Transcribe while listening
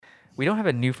We don't have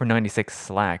a new for 96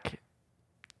 Slack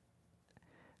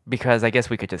because I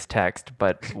guess we could just text,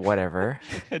 but whatever.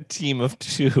 A team of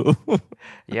two.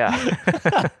 Yeah.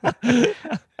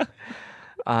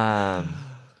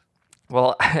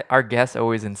 Well, our guests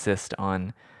always insist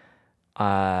on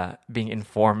being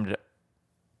informed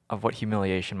of what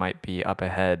humiliation might be up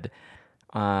ahead,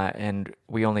 and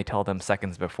we only tell them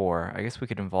seconds before. I guess we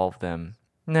could involve them.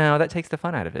 No, that takes the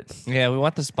fun out of it. Yeah, we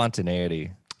want the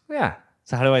spontaneity. Yeah.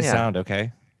 So how do I Yeah. sound?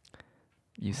 Okay.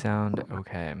 You sound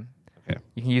okay. Okay.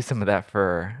 You can use some of that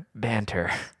for banter.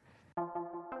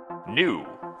 New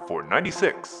for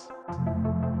 96.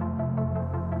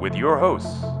 With your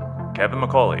hosts, Kevin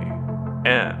McCauley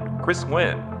and Chris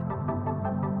Nguyen.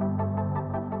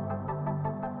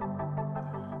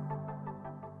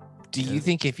 Do you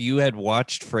think if you had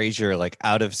watched Frasier like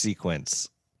out of sequence,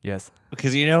 Yes.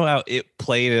 because you know how it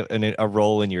played a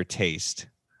role in your taste,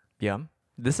 Yeah.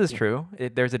 This is true.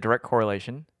 There's a direct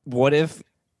correlation. what if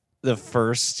the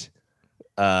first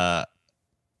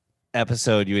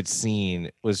episode you had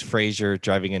seen was Frasier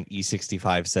driving an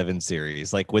E65 7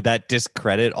 Series? Like, would that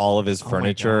discredit all of his Oh my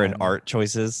furniture and God. art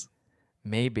choices?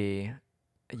 Maybe.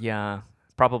 Yeah.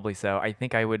 Probably so. I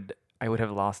think I would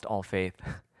have lost all faith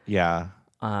Yeah,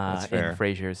 that's in fair.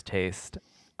 Frasier's taste.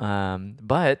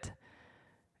 But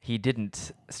he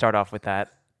didn't start off with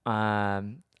that.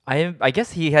 I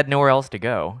guess he had nowhere else to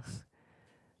go.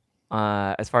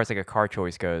 As far as like a car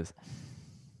choice goes,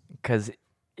 because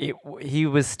he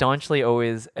was staunchly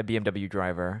always a BMW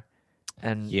driver,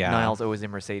 and Yeah. Niles always a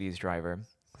Mercedes driver.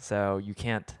 So you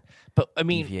can't But I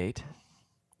mean, deviate.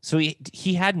 so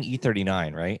he had an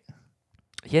E39, right?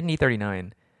 He had an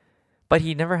E39, but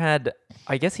he never had.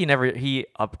 I guess he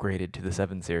upgraded to the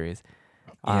 7 Series.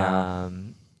 Yeah.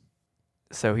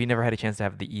 So he never had a chance to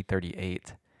have the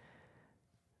E38.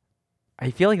 I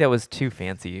feel like that was too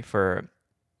fancy for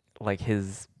like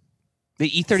his. The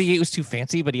E38 was too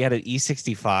fancy, but he had an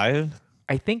E65.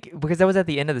 I think because that was at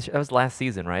the end of the that was last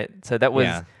season, right? So that was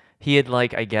Yeah. he had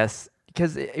like I guess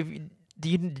because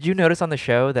did you notice on the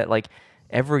show that like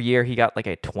every year he got like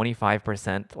a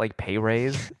 25% like pay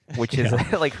raise, which is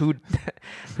like who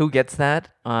gets that?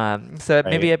 So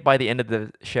maybe by the end of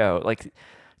the show, like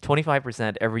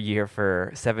 25% every year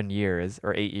for 7 years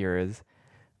or 8 years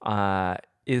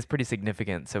is pretty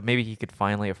significant. So maybe he could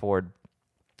finally afford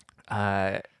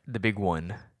the big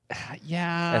one,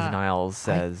 Yeah. as Niles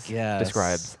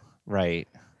describes. Right.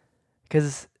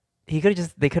 Because they could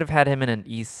have had him in an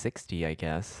E60, I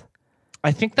guess.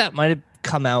 I think that might have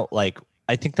come out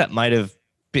I think that might have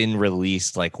been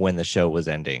released like when the show was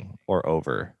ending or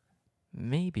over.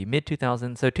 Maybe mid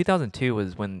 2000. So 2002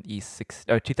 was when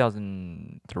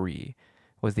 2003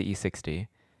 was the E60.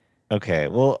 Okay.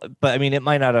 Well, but I mean, it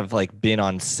might not have like been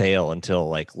on sale until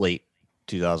like late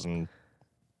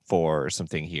 2004 or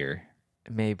something here.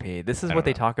 Maybe. This is I what don't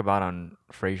they know. talk about on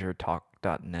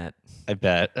FrasierTalk.net, I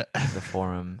bet. the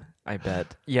forum. I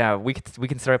bet. Yeah, we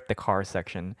can start up the car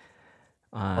section.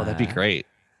 Oh, that'd be great.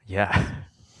 Yeah.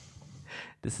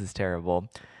 This is terrible.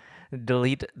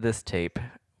 Delete this tape.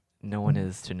 No one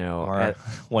is to know. Or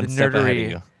one step ahead of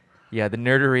you. Yeah, the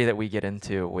nerdery that we get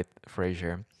into with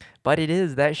Frasier. But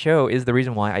that show is the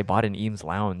reason why I bought an Eames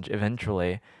Lounge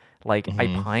eventually. Like, I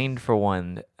pined for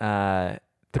one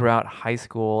throughout high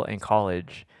school and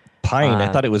college. Pine.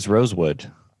 I thought it was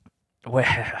Rosewood. Well,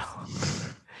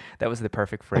 that was the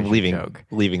perfect Frasier I'm joke.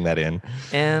 leaving that in.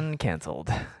 And canceled.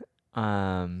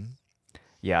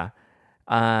 Yeah.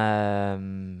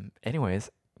 Anyways,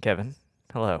 Kevin,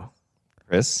 hello.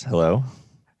 Chris, hello.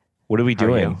 What are we How are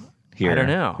doing you? here? I don't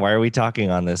know. Why are we talking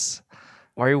on this?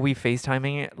 Why are we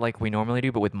FaceTiming it like we normally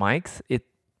do, but with mics? It's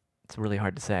really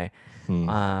hard to say.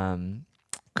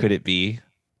 Could it be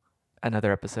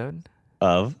Another episode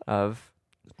of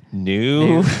New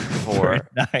New for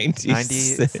 96?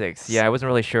 96. Yeah, I wasn't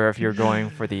really sure if you're going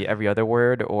for the every other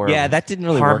word or Yeah, that didn't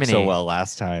really work so harmony. well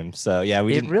last time. So yeah,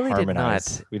 we It didn't really harmonize.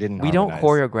 did not. We didn't. We don't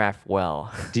harmonize. choreograph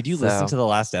well. Did you listen to the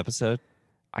last episode?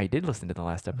 I did listen to the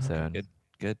last episode.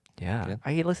 Good. Yeah, good.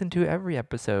 I listened to every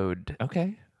episode.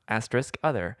 Okay. Asterisk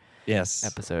other Yes.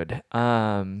 episode.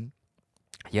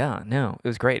 Yeah, no, it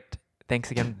was great. Thanks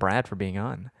again, Brad, for being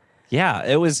on. Yeah,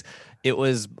 it was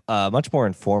much more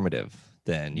informative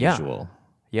than usual.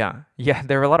 Yeah,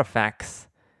 there were a lot of facts.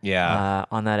 Yeah.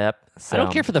 On that ep. So. I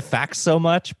don't care for the facts so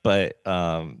much, but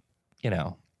you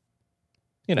know.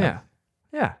 Yeah.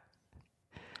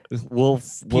 We'll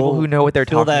People who know what they're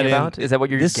fill talking that in. about. Is that what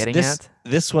you're getting at?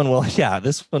 This one will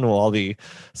all be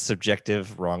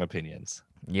subjective, wrong opinions.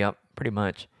 Yep, pretty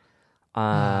much.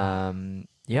 Yeah,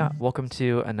 welcome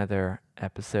to another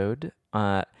episode.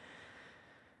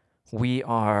 We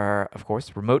are, of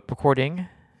course, remote recording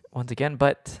once again,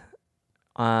 but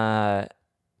uh,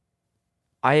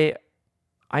 I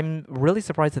I'm really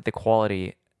surprised at the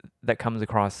quality that comes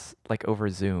across like over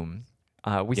Zoom.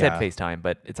 We said Yeah. FaceTime,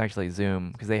 but it's actually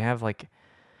Zoom because they have like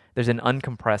there's an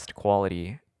uncompressed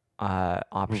quality We're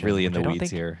option, really in which the I don't weeds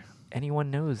think here.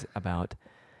 anyone knows about.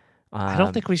 I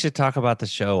don't think we should talk about the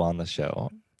show on the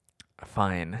show.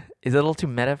 Fine. Is it a little too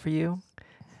meta for you?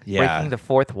 Breaking Yeah. the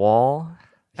fourth wall,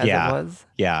 as it Yeah. was?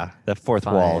 Yeah. The fourth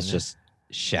wall is Fine. just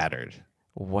shattered.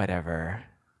 Whatever.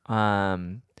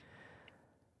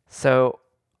 So,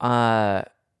 uh,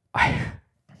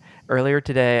 earlier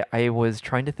today, I was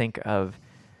trying to think of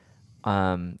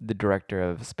the director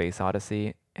of Space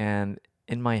Odyssey, and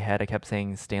in my head, I kept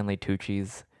saying Stanley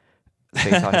Tucci's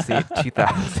Space Odyssey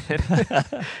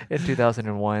 2000 in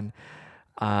 2001.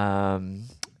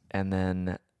 And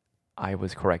then I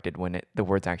was corrected when the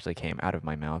words actually came out of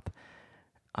my mouth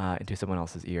into someone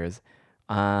else's ears.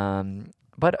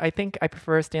 But I think I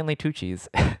prefer Stanley Tucci's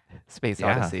Space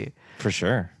Yeah. Odyssey. For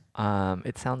sure.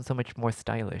 It sounds so much more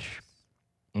stylish.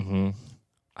 Mm-hmm.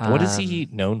 What is he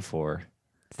known for?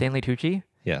 Stanley Tucci?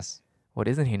 Yes. What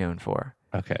isn't he known for?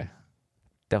 Okay.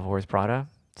 Devil Wears Prada?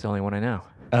 It's the only one I know.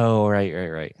 Oh,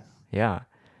 right. Yeah.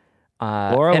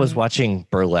 Laura was and- watching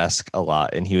Burlesque a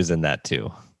lot, and he was in that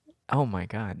too. Oh my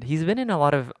God. He's been in a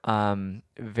lot of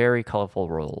very colorful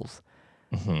roles.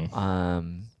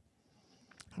 Mm-hmm.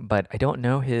 But I don't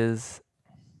know his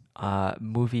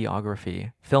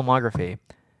filmography,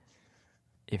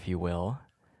 if you will.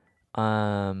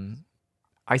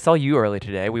 I saw you early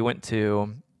today. We went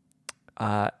to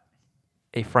a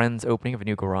friend's opening of a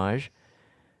new garage.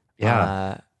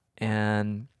 Yeah.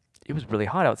 And it was really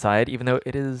hot outside, even though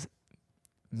it is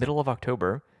middle of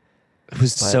October.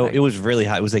 It was really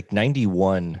hot. It was like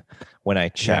 91 when I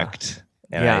checked,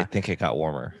 and Yeah. I think it got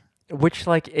warmer. Which,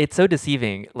 like, it's so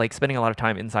deceiving, like, spending a lot of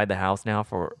time inside the house now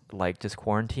for, like, just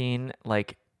quarantine.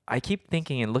 Like, I keep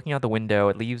thinking and looking out the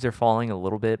window, leaves are falling a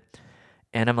little bit,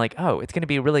 and I'm like, oh, it's going to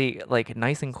be really, like,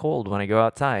 nice and cold when I go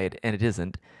outside, and it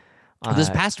isn't. This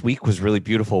past week was really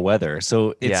beautiful weather,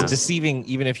 so it's Yeah. deceiving.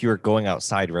 Even if you were going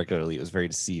outside regularly, it was very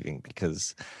deceiving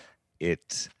because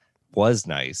it was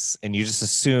nice, and you just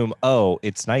assume, oh,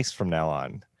 it's nice from now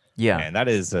on. Yeah. And that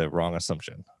is a wrong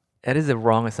assumption. That is a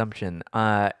wrong assumption.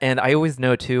 And I always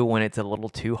know too when it's a little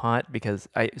too hot because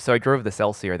I drove the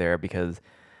Celsior there because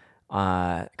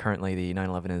currently the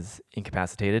 911 is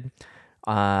incapacitated.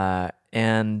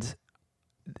 And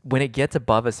when it gets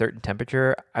above a certain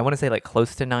temperature, I want to say like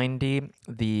close to 90,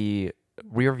 the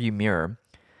rear view mirror,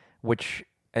 which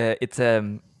it's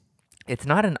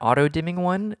not an auto dimming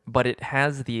one, but it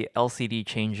has the LCD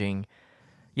changing.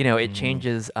 It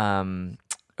changes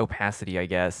opacity, I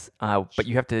guess, but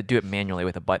you have to do it manually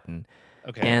with a button.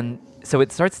 Okay. And so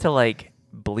it starts to like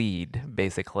bleed,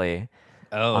 basically,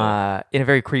 in a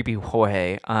very creepy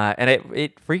way. And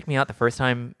it freaked me out the first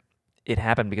time it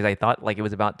happened because I thought like it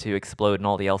was about to explode and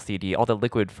all the LCD, all the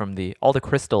liquid from all the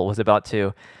crystal was about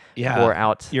to pour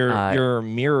out. Your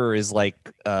mirror is like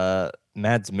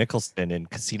Mads Mikkelsen in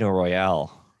Casino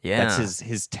Royale. Yeah. That's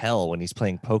his tell when he's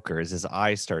playing poker. Is his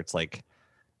eye starts like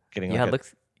getting it like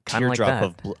looks a kind of like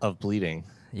teardrop that. of bleeding.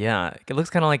 Yeah, it looks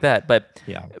kind of like that. But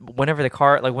Yeah. whenever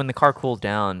when the car cools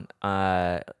down,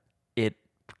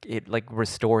 it like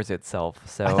restores itself.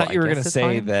 So I thought you were guess going to it's say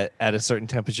fine. that at a certain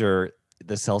temperature,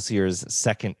 the Celsier's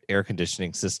second air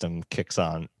conditioning system kicks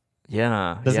on.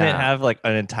 Yeah. Doesn't it yeah. have like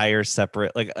an entire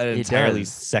separate, like an It entirely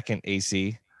does. second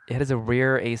AC? It has a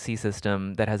rear AC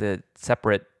system that has a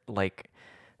separate like.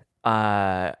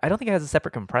 I don't think it has a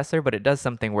separate compressor, but it does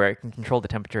something where it can control the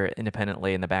temperature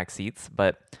independently in the back seats.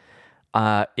 But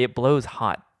it blows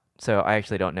hot, so I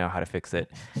actually don't know how to fix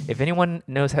it. If anyone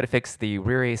knows how to fix the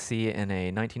rear AC in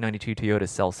a 1992 Toyota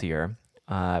Celsior,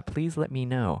 please let me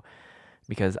know,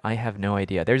 because I have no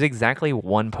idea. There's exactly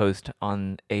one post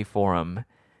on a forum,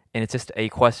 and it's just a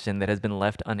question that has been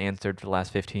left unanswered for the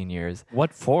last 15 years.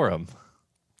 What forum?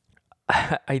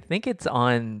 I think it's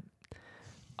on.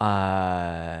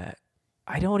 I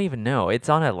don't even know. It's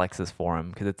on a Lexus forum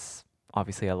because it's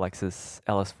obviously a Lexus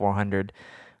LS400.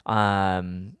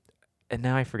 And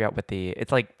now I forgot what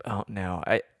it's like. Oh no,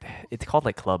 it's called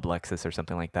like Club Lexus or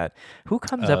something like that. Who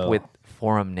comes up with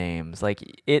forum names? Like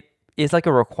it is like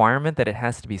a requirement that it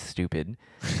has to be stupid.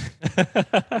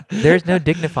 There's no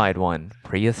dignified one.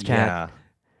 Prius chat. Yeah. I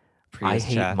Prius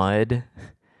hate chat. mud.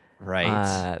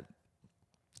 Right.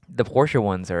 The Porsche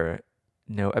ones are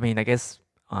no. I mean, I guess.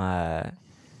 I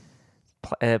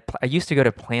used to go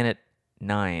to Planet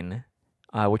 9,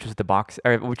 which was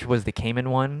which was the Cayman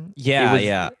one. Yeah, It was-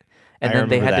 yeah. And I then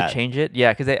they had remember that. to change it.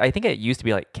 Yeah, because I think it used to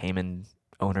be like Cayman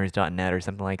owners.net or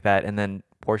something like that, and then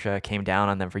Porsche came down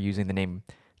on them for using the name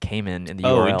Cayman in the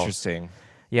Oh, URL. interesting.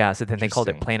 Yeah, so then they called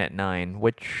it Interesting. Planet 9,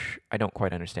 which I don't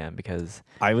quite understand because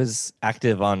I was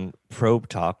active on Probe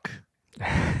Talk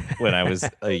when I was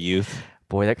a youth.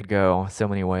 boy, that could go so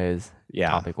many ways, Yeah.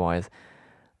 topic-wise.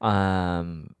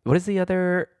 What is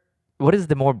what is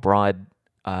the more broad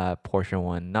Porsche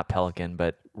one? Not Pelican,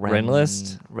 but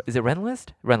Renlist? Is it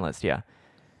Renlist? Renlist, yeah.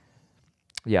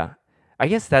 Yeah. I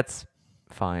guess that's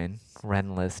fine.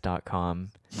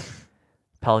 Renlist.com.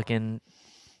 Pelican,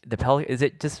 is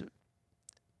it just,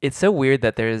 it's so weird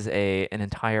that there's an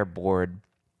entire board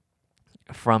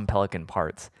from Pelican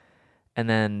parts. And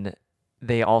then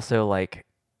they also like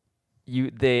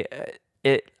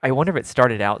I wonder if it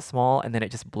started out small and then it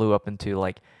just blew up into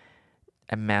like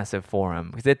a massive forum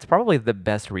because it's probably the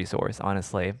best resource,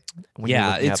 honestly. When you're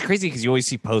Yeah, looking it's up- crazy because you always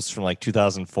see posts from like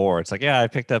 2004. It's like, yeah, I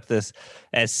picked up this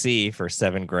SC for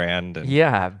 $7,000. And,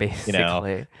 Yeah, you basically.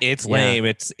 know, it's Yeah. lame.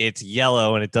 It's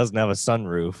yellow and it doesn't have a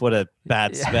sunroof. What a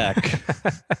bad Yeah. spec.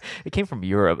 It came from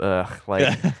Europe. Ugh,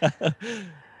 like,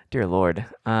 dear Lord.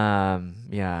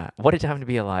 Yeah. What a time to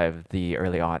be alive, the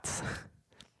early aughts.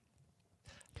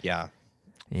 Yeah,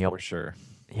 Yep. for sure.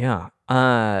 Yeah.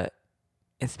 And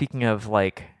speaking of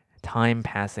like time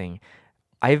passing,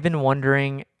 I've been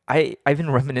wondering. I've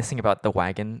been reminiscing about the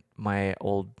wagon. My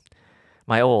old.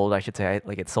 I should say.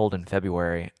 Like it sold in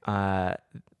February. My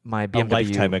A BMW.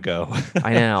 lifetime ago.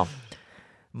 I know.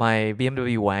 My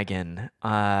BMW wagon.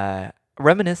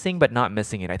 Reminiscing, but not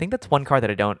missing it. I think that's one car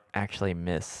that I don't actually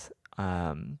miss.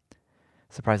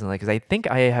 Surprisingly, because I think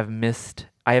I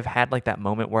have had like that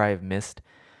moment where I've missed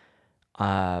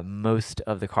most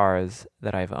of the cars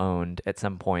that I've owned at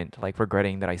some point, like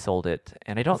regretting that I sold it.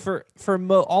 And I don't. For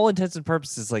all intents and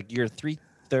purposes, like your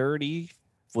 330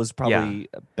 was probably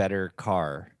a better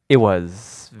car. It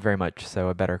was very much so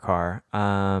a better car.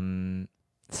 But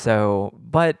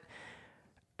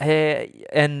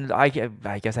and I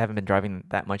guess I haven't been driving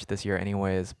that much this year,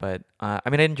 anyways. But I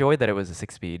mean, I enjoyed that it was a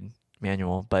 6-speed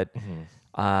manual, but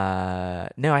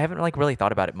no, I haven't like really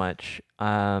thought about it much.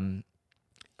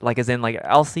 Like as in like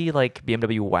I'll see like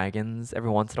BMW wagons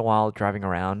every once in a while driving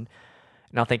around,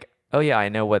 and I'll think, oh yeah, I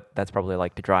know what that's probably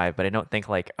like to drive, but I don't think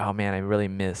like, oh man, I really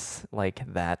miss like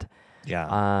that.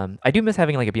 Yeah. I do miss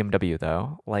having like a BMW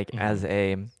though, like as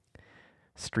a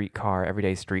street car,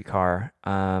 everyday street car.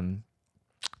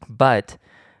 But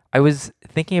I was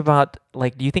thinking about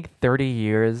like, do you think 30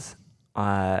 years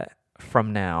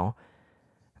from now,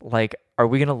 like, are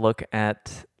we gonna look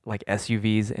at like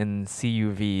SUVs and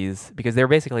CUVs because they're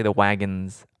basically the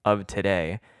wagons of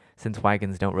today, since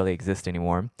wagons don't really exist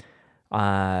anymore.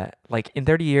 Like in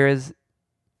 30 years,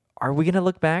 are we gonna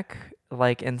look back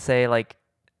like and say like,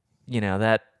 you know,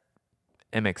 that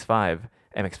CX5,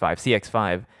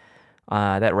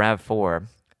 that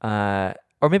RAV4,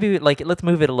 or maybe like let's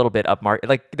move it a little bit up market,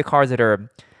 like the cars that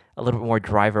are a little bit more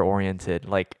driver oriented,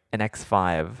 like an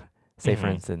X5, say for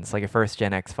instance, like a first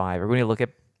gen X5. Are we gonna look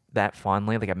at that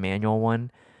fondly, like a manual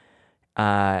one,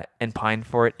 and pine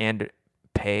for it and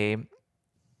pay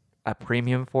a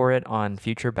premium for it on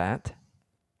future BAT?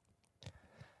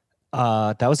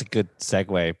 That was a good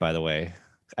segue, by the way.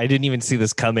 I didn't even see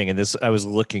this coming, and I was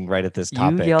looking right at this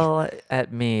topic. You yell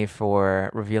at me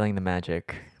for revealing the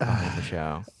magic behind the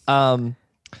show.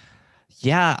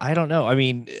 Yeah, I don't know. I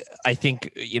mean, I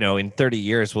think, you know, in 30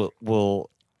 years we'll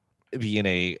be in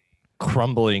a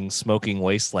crumbling, smoking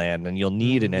wasteland, and you'll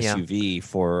need an SUV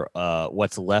for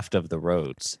what's left of the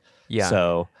roads. Yeah.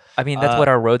 So I mean, that's what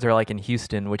our roads are like in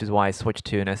Houston, which is why I switched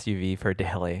to an SUV for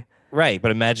daily. Right,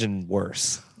 but imagine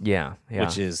worse. Yeah.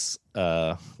 Which is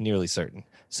nearly certain.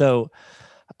 So,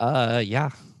 yeah.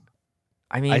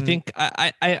 I mean, I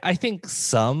think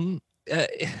some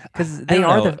because they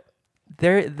are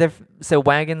they're so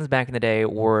wagons back in the day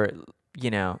were,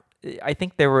 you know, I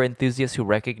think there were enthusiasts who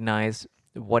recognized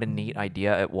what a neat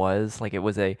idea it was. Like it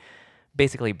was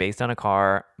basically based on a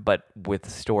car, but with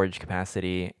storage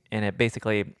capacity, and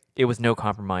it was no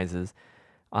compromises.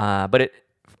 But it,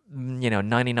 you know,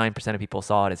 99% of people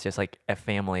saw it as just like a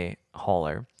family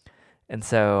hauler, and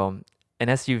so an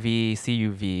SUV,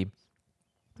 CUV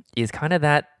is kind of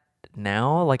that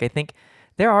now. Like I think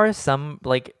there are some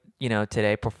like, you know,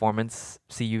 today performance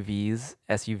CUVs,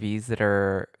 SUVs that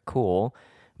are cool,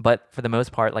 but for the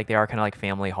most part, like they are kind of like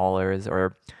family haulers,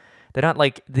 or they're not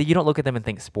like you don't look at them and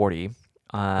think sporty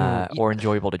or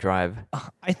enjoyable to drive.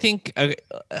 I think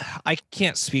I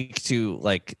can't speak to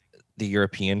like the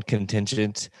European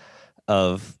contingent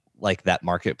of like that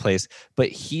marketplace, but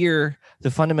here the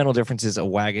fundamental difference is a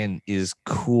wagon is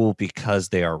cool because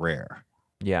they are rare.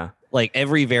 Yeah. Like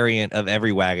every variant of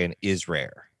every wagon is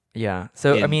rare. Yeah.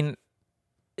 So I And mean,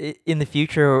 in the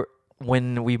future,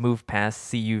 when we move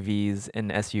past CUVs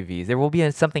and SUVs, there will be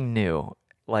something new.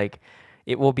 Like,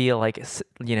 it will be like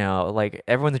like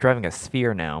everyone's driving a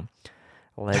Sphere now,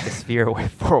 like a Sphere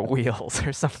with four wheels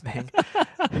or something.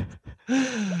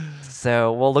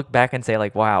 So we'll look back and say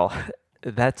like, wow,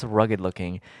 that's rugged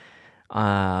looking,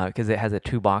 because it has a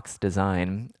two-box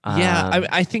design. yeah,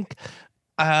 I think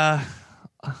uh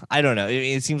I don't know.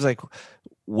 It seems like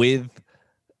with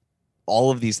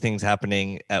all of these things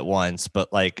happening at once,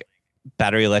 but like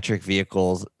battery electric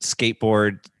vehicles,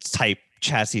 skateboard type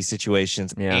chassis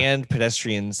situations, Yeah. and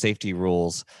pedestrian safety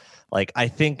rules, like I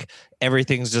think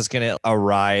everything's just gonna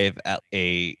arrive at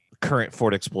a current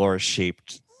Ford Explorer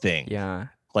shaped thing, Yeah.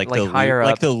 like Like higher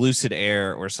like up. the Lucid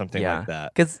Air or something like Yeah.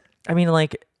 that. Because I mean,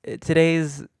 like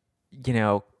today's,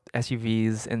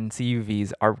 SUVs and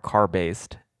CUVs are car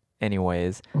based,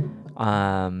 anyways.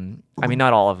 I mean,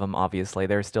 not all of them, obviously.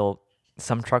 There's still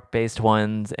some truck based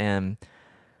ones, and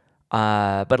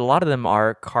but a lot of them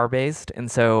are car based, and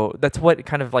so that's what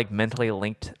kind of like mentally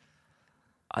linked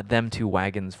them to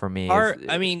wagons for me. Is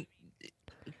I mean,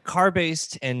 car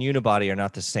based and unibody are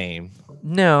not the same.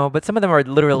 no, but some of them are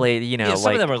literally, Yeah, some of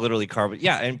like them are literally car.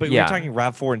 Yeah, but we're yeah, talking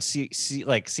Rav4 and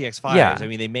like CX5s. yeah. I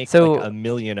mean, they make like So a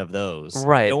million of those.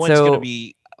 right, No one's gonna so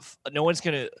be. No one's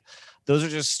gonna. Those are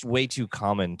just way too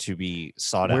common to be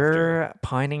sought after. we're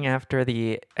pining after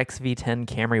the XV10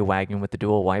 Camry wagon with the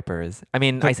dual wipers. I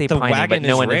mean, I But say the pining, but wagon no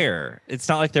is one is. rare. It's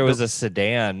not like there was a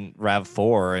sedan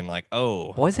Rav4 and like,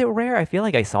 oh, Was it rare? I feel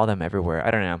like I saw them everywhere.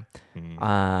 I don't hmm.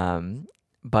 know.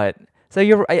 But so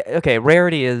okay.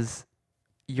 Rarity is,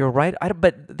 you're right.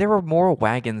 But there were more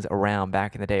wagons around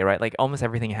back in the day, right? Like almost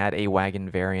everything had a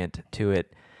wagon variant to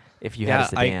it. If you had a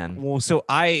Yeah, sedan, so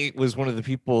I was one of the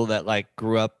people that like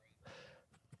grew up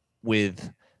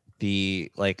with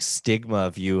the like stigma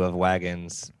view of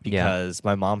wagons yeah. because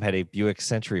my mom had a Buick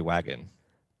Century wagon.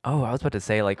 Oh, I was about to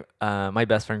say like my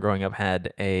best friend growing up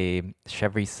had a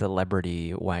Chevy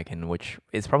Celebrity wagon, which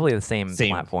is probably the same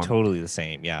Same, platform. totally the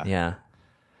same. Yeah. Yeah.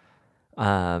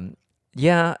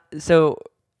 Yeah. So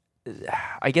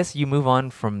I guess you move on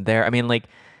from there. I mean, like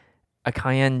a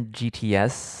Cayenne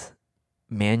GTS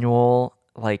manual,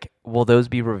 like, will those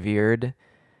be revered?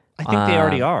 I think they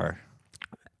already Um, are.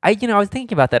 I was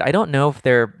thinking about that. I don't know if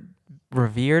they're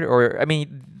revered, or I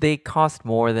mean, they cost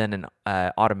more than an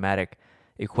automatic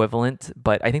equivalent,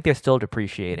 but I think they're still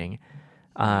depreciating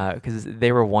because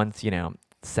they were once,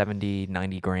 70,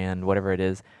 90 grand, whatever it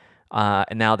is.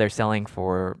 And now they're selling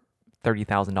for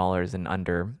 $30,000 and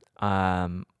under.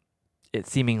 It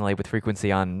seemingly with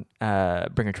frequency on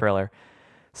Bring a Trailer.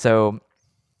 So,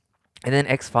 and then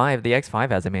the X5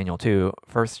 has a manual too,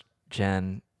 first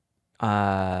gen,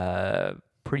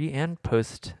 pre and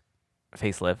post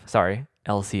facelift. Sorry,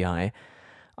 LCI.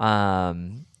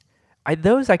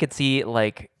 Those I could see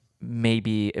like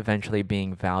maybe eventually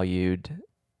being valued Yeah,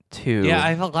 too. I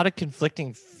have a lot of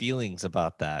conflicting feelings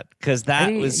about that because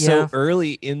that was so Yeah,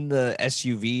 early in the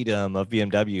SUV-dom of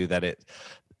BMW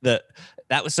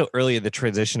that was so early in the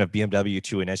transition of BMW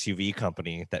to an SUV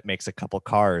company that makes a couple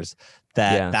cars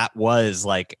yeah, that was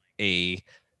like a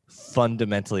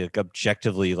fundamentally, like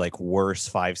objectively, like worse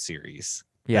 5 Series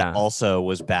that yeah, also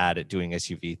was bad at doing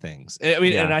SUV things. I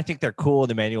mean, and yeah. I think they're cool.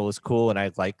 The manual is cool, and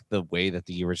I like the way that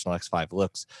the original X5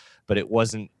 looks, but it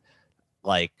wasn't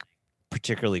like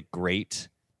particularly great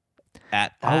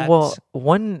at Oh that. well,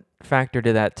 one factor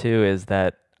to that too is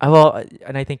that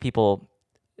and I think people,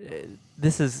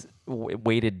 this is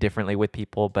weighted differently with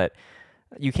people, but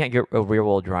you can't get a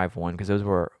rear-wheel drive one because those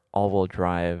were all-wheel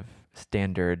drive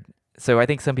standard. So I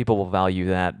think some people will value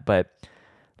that, but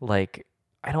like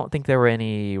I don't think there were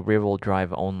any rear-wheel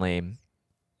drive only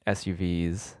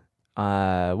SUVs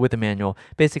with a manual.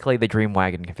 Basically, the Dream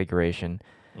Wagon configuration.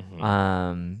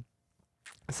 Mhm.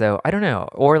 So I don't know,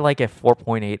 or like a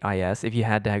 4.8 IS if you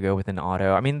had to go with an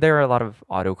auto. I mean, there are a lot of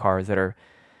auto cars that are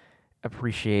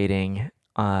appreciating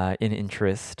in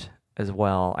interest as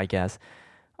well, I guess.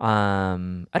 I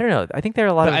don't know. I think there are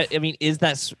a lot But of I mean, is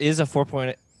a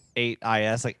 4.8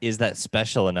 IS like is that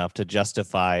special enough to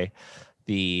justify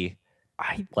the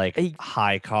I, like I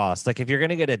high cost? Like if you're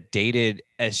gonna get a dated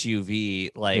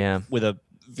SUV like yeah. with a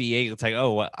V8, it's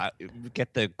like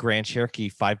get the Grand Cherokee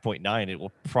 5.9. It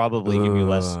will probably give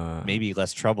you Ooh. maybe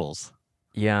less troubles.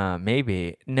 Yeah,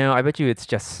 maybe. No, I bet you it's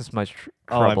just as much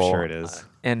Oh, I'm sure trouble it is.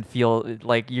 and feel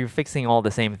like you're fixing all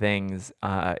the same things,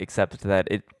 except that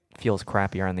it feels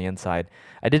crappier on the inside.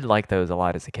 I did like those a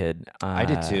lot as a kid. I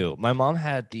did too. My mom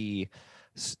had the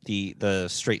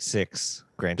straight six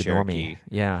Grand The normie. Cherokee,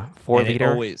 Yeah. Four and it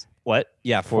liter. always what?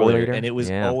 Yeah, 4 4 liter, and liter. it was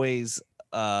Yeah. always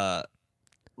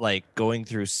like going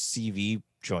through CV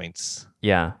joints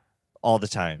Yeah. all the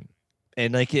time.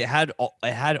 And like it had all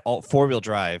 4-wheel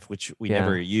drive, which we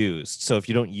never used. So if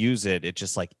you don't use it, it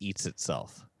just like eats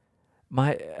itself,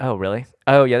 Oh, really?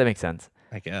 Oh, yeah, that makes sense.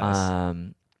 I guess.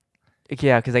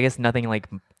 Yeah, because I guess nothing like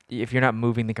if you're not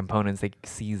moving the components, they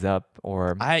seize up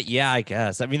or I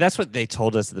guess. I mean, that's what they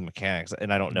told us, the mechanics,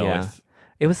 and I don't know yeah. if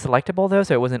It was selectable though,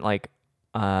 so it wasn't like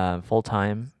full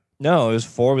time. no, it was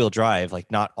 4-wheel drive,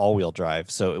 like not all-wheel drive,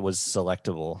 so it was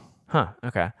selectable. Huh.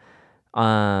 Okay.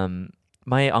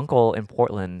 My uncle in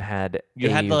Portland had You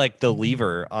had the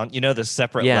lever on, the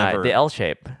separate lever. the L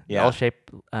shape, the Yeah. L shape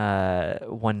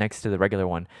one next to the regular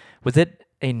one. Was it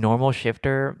a normal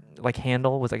shifter like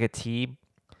handle? Was it like a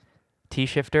T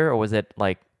shifter, or was it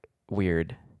like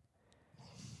weird?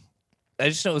 I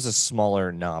just know it was a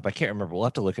smaller knob. I can't remember. We'll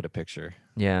have to look at a picture.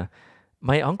 Yeah.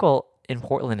 My uncle in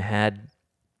Portland had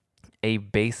a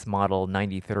base model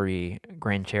 93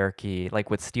 Grand Cherokee, like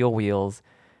with steel wheels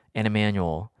and a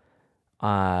manual.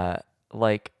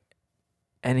 Like,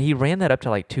 and he ran that up to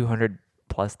like 200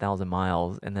 plus thousand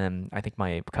miles. And then I think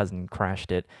my cousin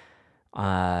crashed it.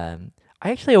 I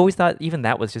actually always thought even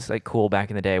that was just like cool back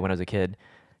in the day when I was a kid.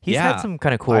 He's had some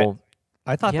kind of cool.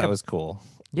 I thought Yeah. that was cool.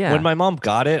 Yeah. When my mom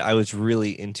got it, I was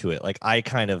really into it. Like I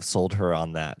kind of sold her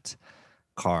on that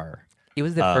car. It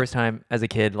was the first time as a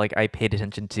kid, like I paid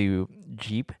attention to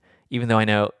Jeep, even though I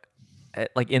know,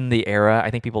 like in the era, I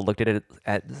think people looked at it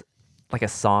as like a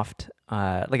soft,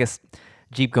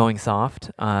 Jeep going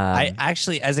soft. I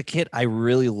actually, as a kid, I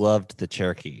really loved the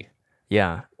Cherokee.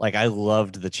 Yeah. Like I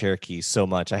loved the Cherokee so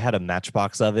much. I had a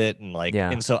Matchbox of it, and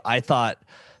and so I thought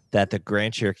that the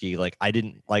Grand Cherokee, like I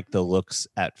didn't like the looks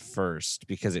at first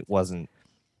because it wasn't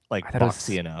like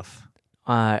boxy enough.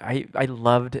 I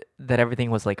loved that everything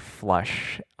was like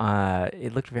flush.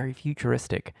 It looked very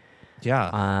futuristic. Yeah.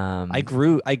 I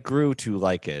grew to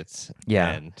like it.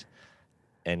 Yeah.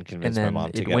 And convinced my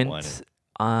mom to get one. It went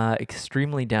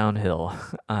extremely downhill.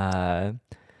 Yeah.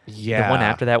 The one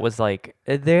after that was like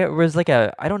there was like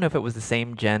I don't know if it was the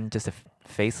same gen, just a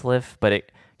facelift, but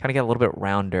it kind of got a little bit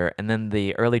rounder. And then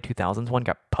the early 2000s one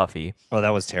got puffy. Oh, that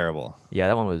was terrible. Yeah,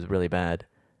 that one was really bad.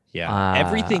 Yeah.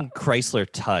 Everything Chrysler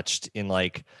touched in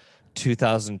like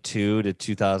 2002 to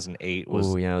 2008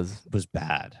 was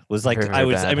bad. Was like very,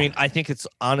 very bad. I mean, I think it's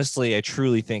honestly, I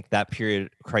truly think that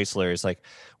period Chrysler is like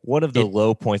one of the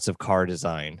low points of car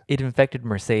design. It infected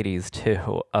Mercedes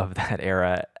too of that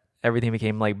era. Everything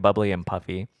became like bubbly and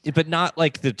puffy. But not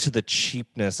like to the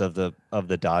cheapness of the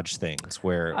Dodge things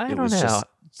where I it don't was know. just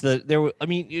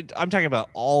I'm talking about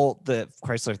all the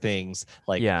Chrysler things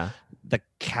like the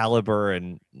Caliber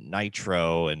and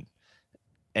Nitro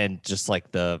and just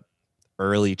like the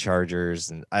early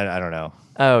Chargers, and I don't know.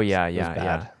 Oh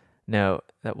yeah. No,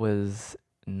 that was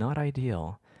not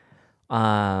ideal.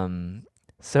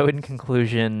 So in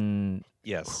conclusion,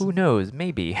 yes, who knows?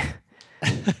 Maybe.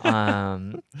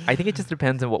 I think it just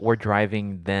depends on what we're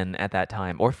driving then at that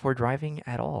time, or if we're driving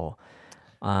at all.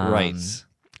 Right.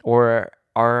 Or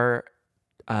our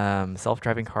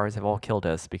self-driving cars have all killed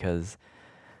us because.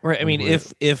 Right. I mean,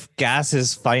 if gas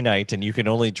is finite and you can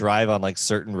only drive on like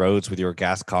certain roads with your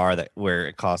gas car where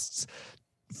it costs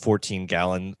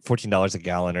 $14 a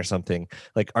gallon or something,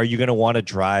 like, are you going to want to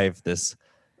drive this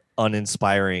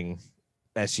uninspiring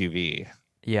SUV?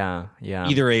 Yeah.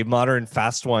 Either a modern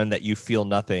fast one that you feel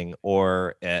nothing,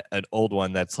 or an old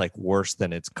one that's like worse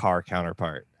than its car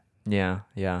counterpart. Yeah.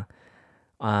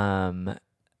 I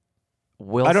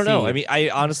don't know. I mean,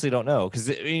 I honestly don't know, because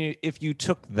if you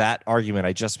took that argument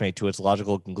I just made to its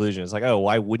logical conclusion, it's like, oh,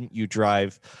 why wouldn't you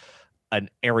drive an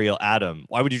Ariel Atom?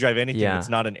 Why would you drive anything that's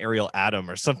not an Ariel Atom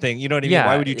or something? You know what I mean?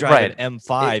 Why would you drive an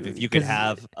M5 if you could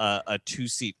have a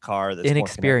 2-seat car that's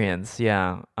inexperienced?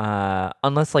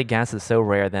 Unless like gas is so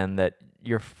rare then that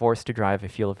you're forced to drive a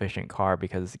fuel efficient car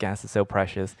because gas is so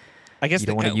precious. I guess you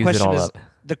don't want to use it all up.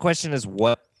 The question is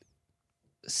what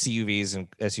CUVs and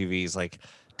SUVs like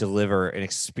deliver an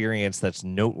experience that's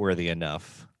noteworthy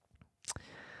enough?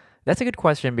 That's a good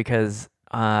question, because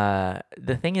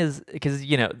the thing is, because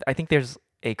I think there's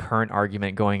a current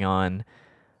argument going on,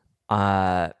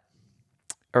 or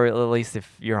at least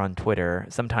if you're on Twitter,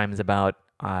 sometimes about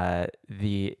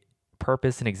the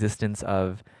purpose and existence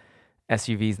of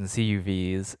SUVs and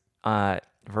CUVs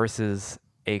versus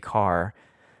a car.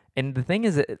 And the thing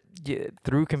is that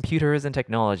through computers and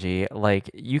technology, like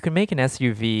you can make an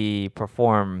SUV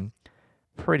perform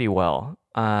pretty well.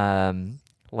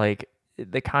 Like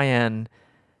the Cayenne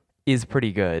is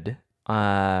pretty good.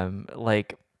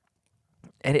 Like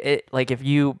if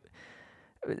you.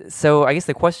 So I guess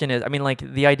the question is, I mean, like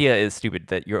the idea is stupid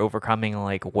that you're overcoming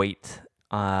like weight,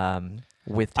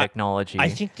 with technology. I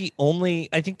think the only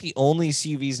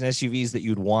CUVs and SUVs that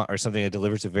you'd want are something that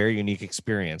delivers a very unique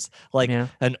experience, like Yeah.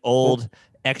 an old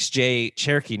XJ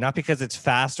Cherokee, not because it's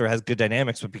fast or has good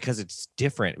dynamics, but because it's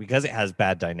different, because it has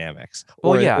bad dynamics.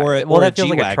 Well, Or yeah. or, Well, or a that feels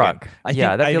like a G-Wagon. truck.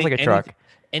 Yeah, that feels like a truck.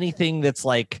 Anything that's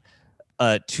like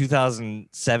a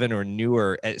 2007 or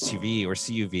newer SUV or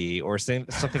CUV or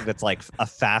something that's like a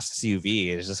fast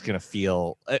CUV is just going to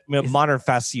feel a modern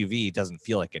fast CUV doesn't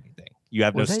feel like anything. You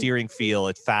have no steering feel.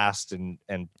 It's fast and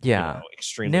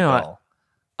extremely dull.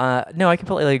 No, I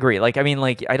completely agree. Like, I mean,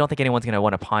 like, I don't think anyone's gonna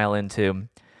want to pile into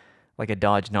like a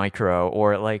Dodge Nitro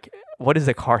or like what is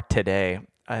a car today,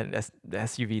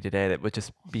 SUV today that would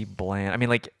just be bland. I mean,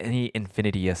 like any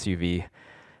Infinity SUV.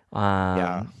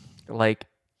 Like,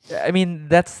 I mean,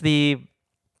 that's the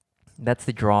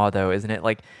draw though, isn't it?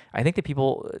 Like, I think that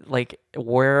people like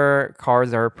where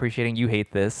cars are appreciating. You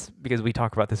hate this because we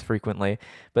talk about this frequently,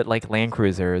 but like Land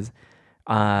Cruisers,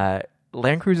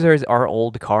 Land Cruisers are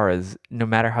old cars, no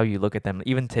matter how you look at them,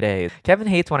 even today. Kevin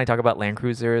hates when I talk about Land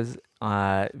Cruisers,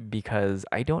 because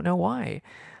I don't know why.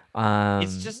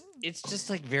 It's just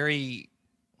like very.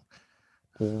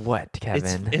 What,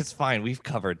 Kevin? It's fine. We've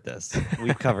covered this.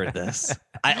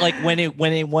 I like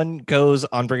when one goes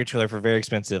on Bring a Trailer for very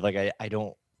expensive. Like I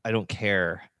don't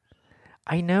care.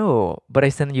 I know, but I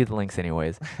send you the links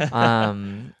anyways.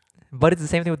 But it's the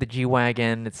same thing with the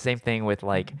G-Wagon. It's the same thing with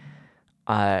like.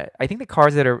 I think the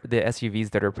cars that are the SUVs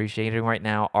that are appreciating right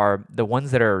now are the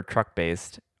ones that are truck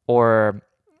based, or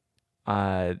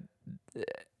I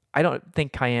don't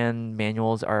think Cayenne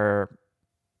manuals are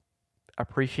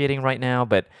appreciating right now,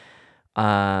 but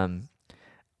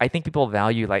I think people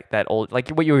value like that old, like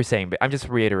what you were saying. But I'm just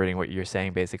reiterating what you're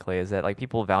saying. Basically, is that like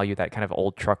people value that kind of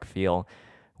old truck feel,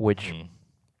 which.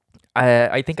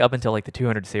 I think up until like the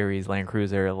 200 series Land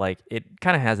Cruiser, like it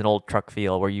kind of has an old truck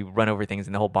feel where you run over things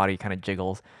and the whole body kind of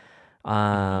jiggles.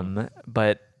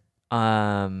 But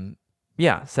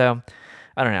yeah, so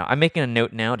I don't know. I'm making a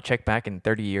note now to check back in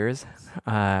 30 years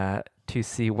to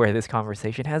see where this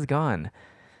conversation has gone.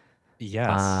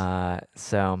 Yes.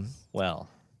 So well,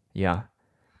 yeah.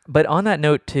 But on that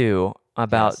note too,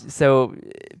 about so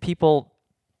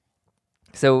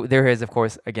there is, of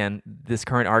course, again, this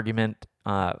current argument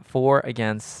for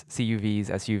against CUVs,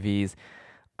 SUVs.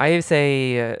 I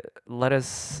say let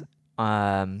us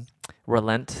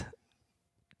relent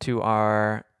to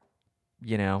our,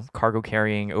 cargo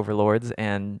carrying overlords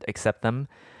and accept them.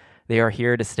 They are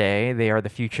here to stay. They are the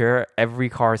future. Every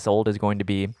car sold is going to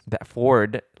be that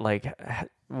Ford, like,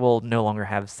 will no longer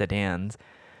have sedans.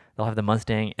 They'll have the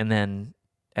Mustang and then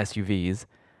SUVs.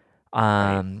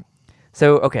 Right.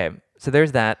 So, okay. So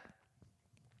there's that.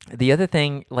 The other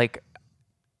thing, like,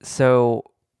 so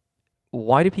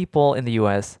why do people in the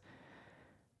U.S.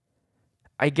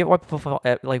 I get why people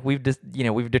like we've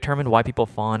determined why people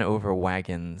fawn over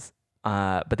wagons,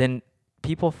 but then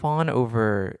people fawn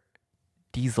over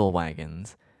diesel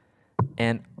wagons,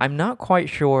 and I'm not quite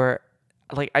sure.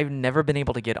 Like, I've never been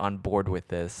able to get on board with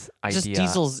this idea. Just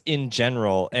diesels in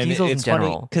general, and Diesels it's in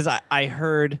general. funny because I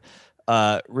heard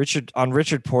Richard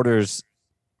Porter's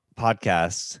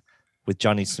podcast with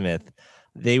Johnny Smith.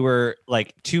 They were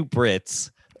like two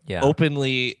Brits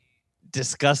openly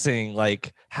discussing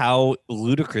like how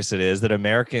ludicrous it is that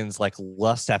Americans like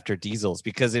lust after diesels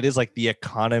because it is like the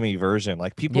economy version.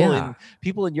 Like people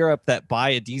in Europe that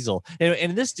buy a diesel,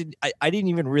 and this didn't. I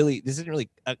didn't really.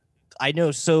 I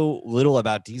know so little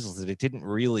about diesels that it didn't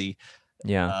really.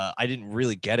 I didn't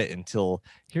really get it until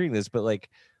hearing this, but like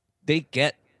they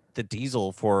get the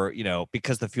diesel for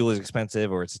because the fuel is expensive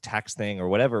or it's a tax thing or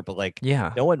whatever, but like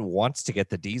no one wants to get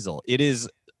the diesel. It is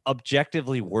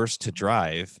objectively worse to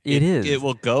drive. It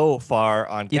will go far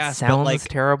on gas. It sounds but like,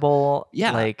 terrible.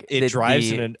 Like it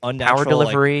drives in an unnatural power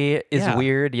delivery is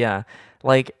weird.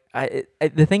 Like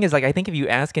the thing is, like, I think if you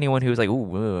ask anyone who's like,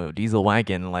 ooh, diesel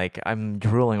wagon, like I'm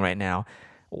drooling right now.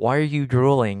 Why are you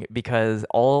drooling? Because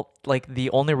the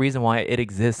only reason why it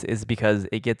exists is because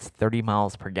it gets 30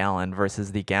 miles per gallon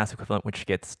versus the gas equivalent, which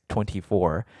gets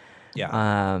 24.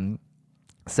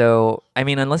 So, I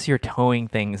mean, unless you're towing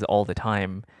things all the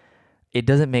time, it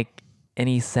doesn't make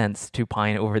any sense to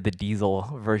pine over the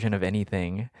diesel version of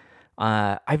anything.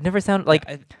 I've never sounded like...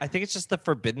 I think it's just the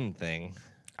forbidden thing.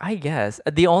 I guess.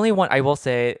 The only one, I will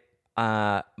say,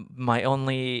 my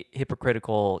only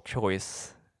hypocritical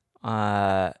choice...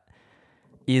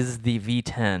 is the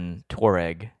V10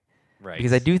 Touareg. Right.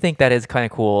 Because I do think that is kind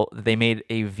of cool that they made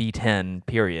a V10,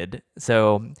 period.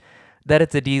 So that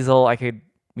it's a diesel, I could,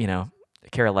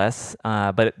 care less.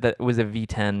 But that was a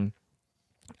V10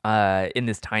 in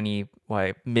this tiny,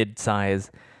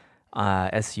 mid-size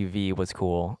SUV was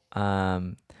cool.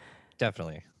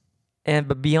 definitely.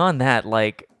 But beyond that,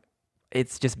 like,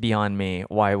 it's just beyond me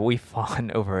why we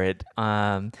fawn over it.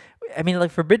 I mean,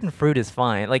 like, forbidden fruit is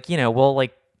fine. Like,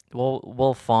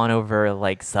 we'll fawn over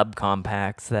like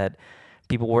subcompacts that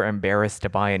people were embarrassed to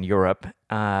buy in Europe.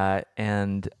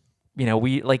 And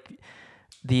we like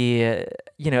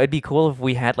it'd be cool if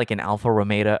we had like an Alfa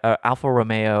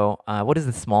Romeo. What is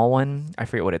the small one? I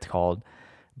forget what it's called,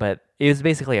 but it was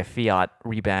basically a Fiat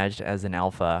rebadged as an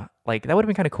Alfa. Like, that would have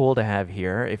been kind of cool to have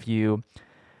here if you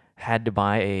had to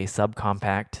buy a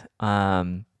subcompact.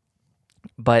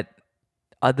 But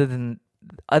other than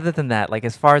that, like,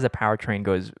 as far as a powertrain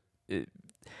goes, uh,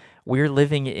 we're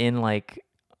living in like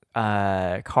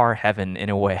car heaven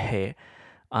in a way,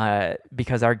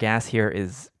 because our gas here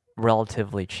is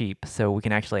relatively cheap, so we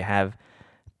can actually have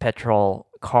petrol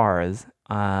cars.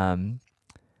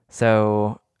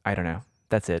 So I don't know.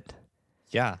 That's it.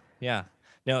 Yeah, yeah.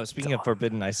 No, speaking of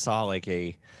forbidden, I saw like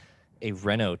a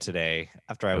Renault today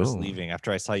after I was Oh, leaving.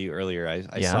 After I saw you earlier, I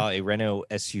yeah. saw a Renault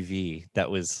SUV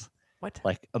that was What?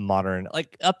 like a modern,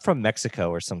 like up from Mexico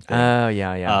or something. Oh,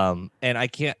 yeah, yeah. And I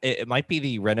can't. It might be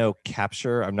the Renault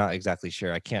Capture. I'm not exactly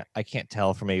sure. I can't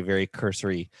tell from a very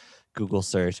cursory Google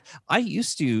search. I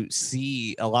used to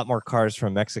see a lot more cars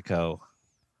from Mexico.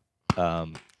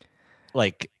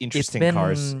 Like It's interesting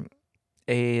cars. been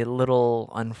a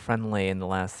little unfriendly in the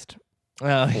last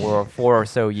Uh, four or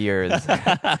so years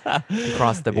to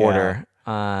cross the Yeah. border.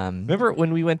 Remember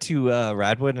when we went to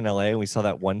Radwood in LA and we saw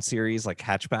that one series like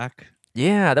hatchback?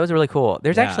 Yeah, that was really cool.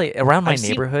 There's Yeah. actually around my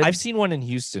neighborhood. I've seen one in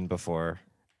Houston before.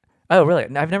 Oh, really?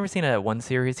 I've never seen a 1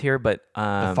 Series here, but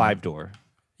The 5-door.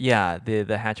 yeah, the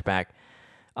hatchback.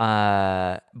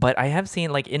 But I have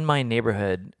seen, like, in my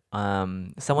neighborhood,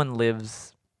 someone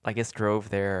lives, I guess,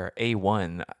 drove their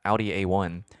A1, Audi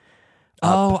A1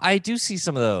 up. Oh, I do see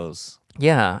some of those.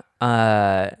 Yeah.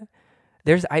 It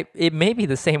may be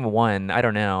the same one, I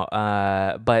don't know.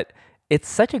 But it's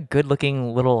such a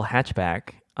good-looking little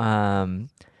hatchback. Like,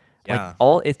 Yeah.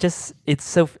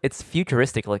 it's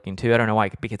futuristic looking too. I don't know why,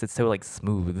 because it's so like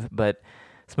smooth and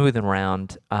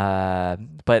round.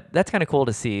 But that's kind of cool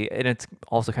to see, and it's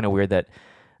also kind of weird that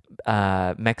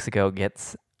Mexico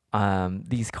gets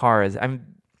these cars.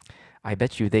 I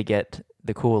bet you they get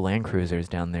the cool Land Cruisers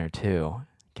down there too,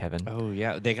 Kevin. Oh,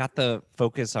 yeah. They got the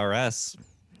Focus RS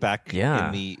back Yeah.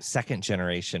 in the second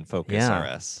generation Focus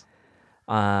Yeah. RS.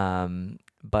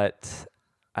 But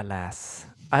alas,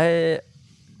 I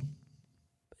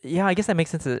guess that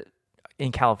makes sense.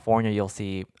 In California, you'll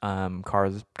see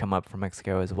cars come up from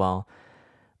Mexico as well.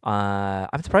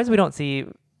 I'm surprised we don't see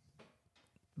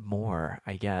more,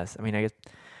 I guess. I mean, I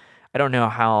don't know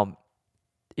how,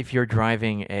 if you're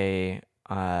driving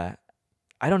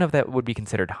I don't know if that would be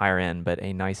considered higher end, but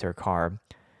a nicer car,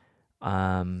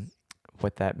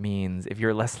 what that means. If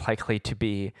you're less likely to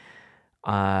be,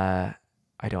 I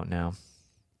don't know.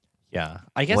 Yeah.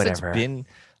 I guess Whatever.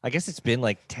 it's been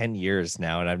like 10 years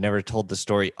now, and I've never told the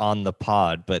story on the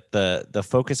pod, but the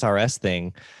Focus RS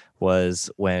thing was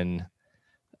when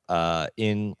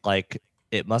in like,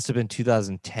 it must have been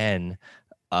 2010,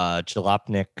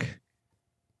 Jalopnik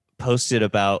posted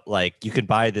about like, you could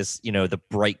buy this, the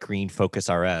bright green Focus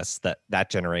RS, that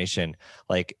generation.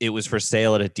 Like, it was for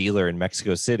sale at a dealer in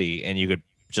Mexico City, and you could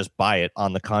just buy it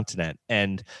on the continent.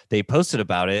 And they posted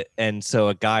about it, and so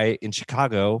a guy in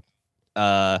Chicago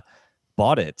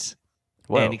bought it.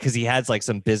 Whoa. And because he had like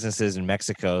some businesses in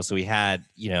Mexico, so he had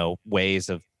ways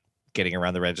of getting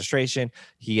around the registration.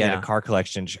 He had Yeah. a car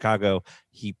collection in Chicago.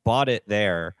 He bought it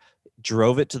there,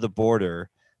 drove it to the border,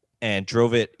 and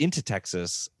drove it into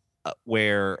Texas,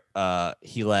 where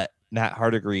he let Matt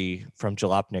Hardigree from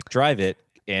Jalopnik drive it,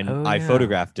 and Oh, I yeah.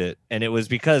 photographed it. And it was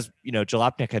because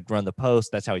Jalopnik had run the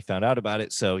post. That's how he found out about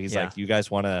it. So he's Yeah. like, you guys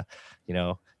want to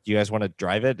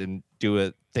drive it and do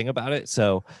a thing about it?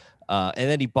 So and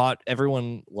then he bought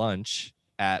everyone lunch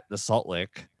at the Salt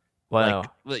Lick, Wow.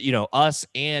 like us,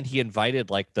 and he invited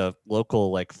like the local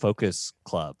like Focus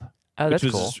Club, Oh, which that's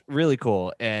was cool. just really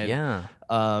cool. And Yeah.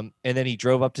 and then he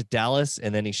drove up to Dallas,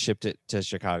 and then he shipped it to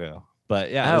Chicago. But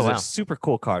yeah, it Oh, was wow. a super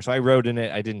cool car. So I rode in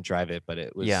it. I didn't drive it, but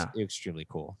it was Yeah. extremely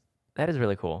cool. That is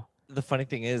really cool. The funny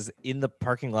thing is, in the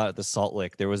parking lot at the Salt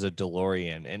Lick, there was a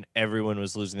DeLorean, and everyone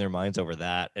was losing their minds over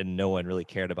that, and no one really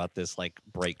cared about this like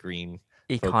bright green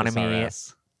Focus Economy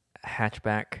RS.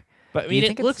 hatchback. But I Do you mean,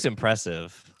 think it looks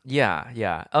impressive. Yeah,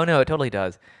 yeah. Oh no, it totally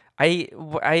does. I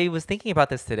was thinking about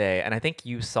this today, and I think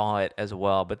you saw it as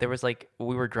well. But there was like,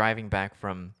 we were driving back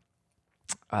from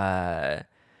the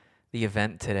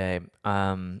event today.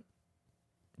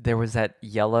 There was that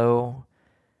yellow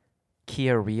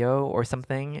Kia Rio or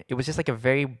something. It was just like a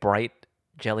very bright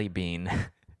jelly bean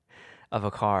of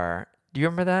a car Do you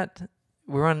remember that?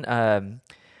 We were on.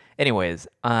 Anyways,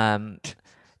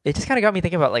 it just kind of got me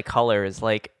thinking about like colors.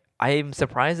 Like, I'm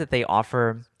surprised that they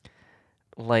offer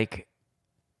like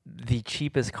the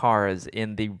cheapest cars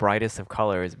in the brightest of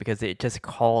colors because it just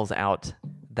calls out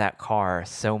that car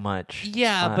so much.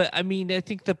 Yeah, but I mean, I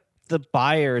think the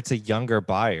buyer, it's a younger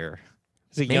buyer.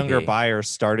 It's a younger Maybe. buyer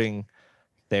starting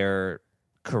their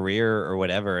career or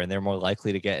whatever, and they're more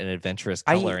likely to get an adventurous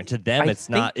color. And to them, I it's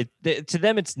not. To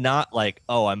them, it's not like,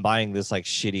 oh, I'm buying this like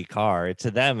shitty car.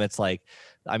 To them, it's like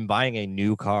I'm buying a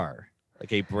new car,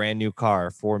 like a brand new car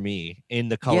for me in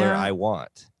the color Yeah. I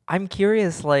want. I'm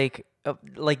curious,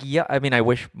 yeah. I mean, I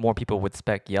wish more people would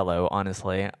spec yellow,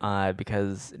 honestly,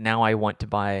 because now I want to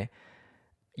buy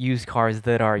used cars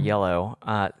that are yellow.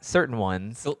 Certain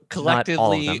ones, not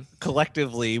all of them.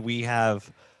 Collectively, we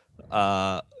have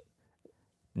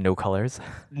No colors.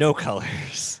 no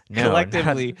colors. No,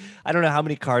 Collectively, I don't know how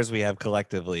many cars we have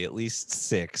collectively, at least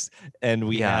 6, and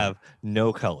we Yeah. have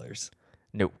no colors.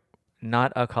 Nope.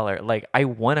 Not a color. Like, I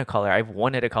want a color. I've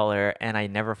wanted a color, and I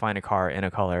never find a car in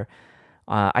a color.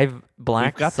 I've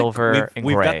black, silver, and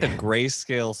we've gray. got the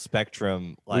grayscale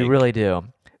spectrum. We Like, really do.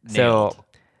 nailed. So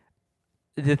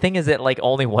the thing is that like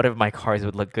only one of my cars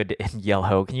would look good in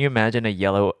yellow. Can you imagine a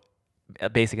yellow,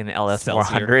 basically an LS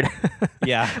 400,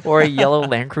 Yeah. or a yellow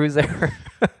Land Cruiser?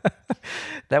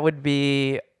 That would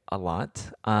be a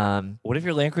lot. What if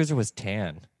your Land Cruiser was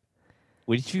tan?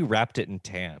 What if you wrapped it in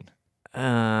tan?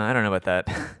 I don't know about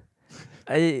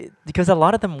that. Because a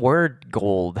lot of them were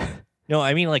gold. No,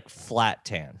 I mean like flat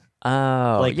tan.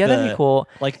 Oh, Like yeah, that'd be cool.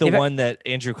 Like the If I- one that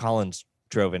Andrew Collins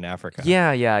drove in Africa.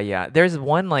 Yeah. There's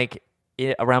one like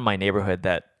around my neighborhood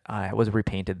that was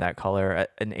repainted that color,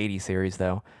 an 80 series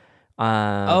though.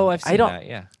 I've seen that.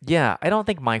 Yeah. Yeah, I don't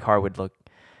think my car would look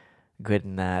good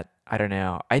in that. I don't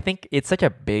know. I think it's such a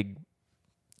big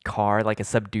car, like a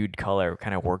subdued color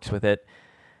kind of works with it.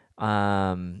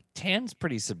 Tan's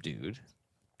pretty subdued.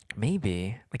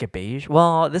 Maybe like a beige.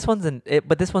 Well, this one's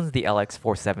but this one's the LX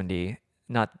 470,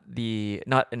 not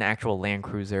an actual Land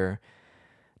Cruiser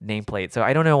nameplate. So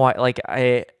I don't know why. Like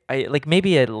I like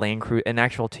maybe an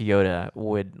actual Toyota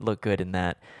would look good in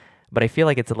that, but I feel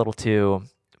like it's a little too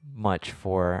much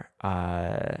for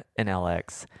an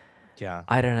LX. Yeah.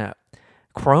 I don't know.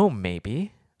 Chrome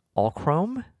maybe, all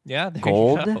chrome, Yeah. There you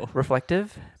gold, go.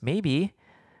 reflective maybe.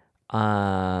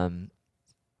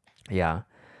 Yeah.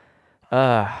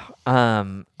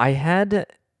 I had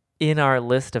in our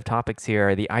list of topics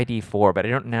here the ID4, but I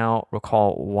don't now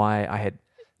recall why I had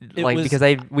because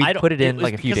we put it in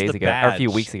like a few days ago or a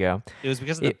few weeks ago. It was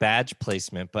because of the badge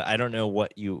placement, but I don't know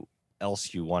what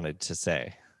else you wanted to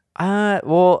say.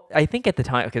 Well, I think at the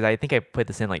time, because I think I put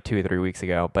this in like 2 or 3 weeks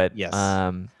ago, but Yes.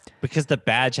 Because the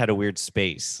badge had a weird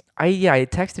space. I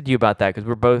texted you about that because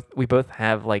we both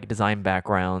have like design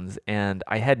backgrounds, and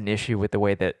I had an issue with the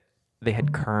way that they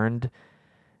had kerned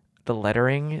the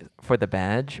lettering for the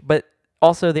badge. But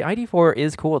also the ID4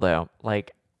 is cool though.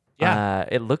 Like, Yeah.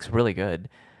 it looks really good.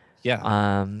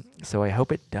 Yeah. So I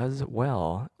hope it does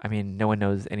well. I mean, no one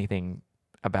knows anything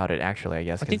about it actually, I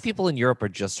guess. I think 'cause- people in Europe are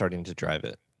just starting to drive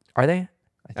it. Are they?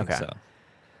 I think Okay. so.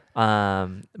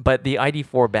 But the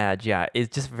ID4 badge, yeah, is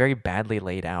just very badly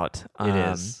laid out. It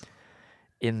is.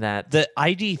 In that The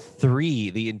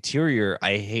ID3, the interior,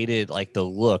 I hated like the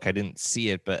look. I didn't see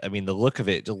it, but I mean the look of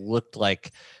it looked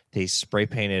like they spray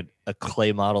painted a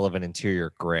clay model of an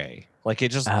interior gray. Like it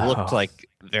just looked Oh. like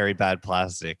very bad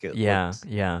plastic. It yeah. looked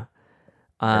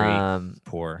very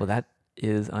poor. Well, that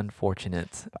is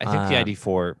unfortunate. I think the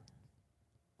ID4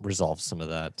 resolves some of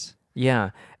that. Yeah,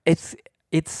 it's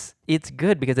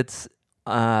good because it's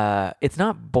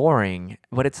not boring,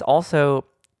 but it's also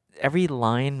every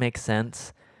line makes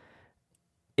sense.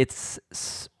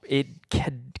 It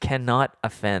cannot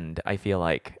offend, I feel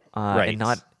like, Right. and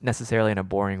not necessarily in a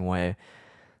boring way.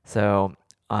 So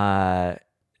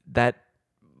that's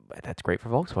great for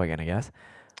Volkswagen, I guess.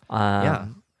 Yeah.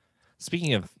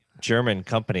 Speaking of German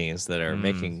companies that are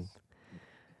making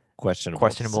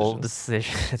questionable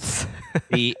decisions.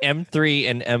 the M3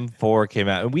 and M4 came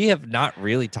out, and we have not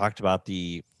really talked about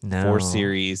the 4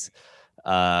 Series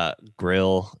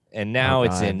grill, and now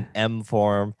it's in M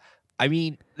form. I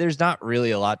mean, there's not really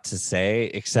a lot to say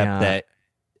except that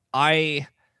I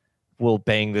will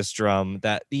bang this drum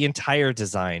that the entire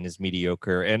design is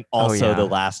mediocre, and also the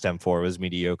last M4 was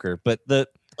mediocre, but the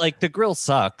grill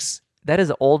sucks. That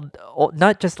is old,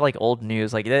 not just like old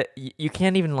news. Like that, you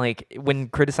can't even like when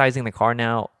criticizing the car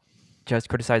now, just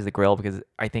criticize the grill because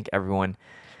I think everyone.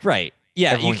 Right.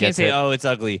 Yeah. Everyone You can't gets say, it. "Oh, it's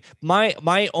ugly." My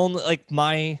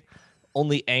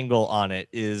only angle on it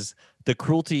is the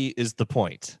cruelty is the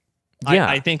point. Yeah.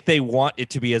 I think they want it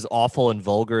to be as awful and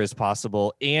vulgar as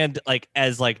possible, and like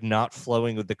as like not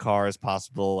flowing with the car as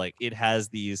possible. Like it has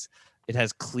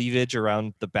cleavage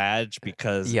around the badge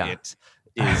because Yeah. it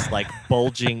is like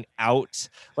bulging out.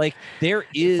 Like there For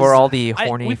is all the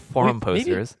horny forum maybe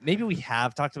posters. we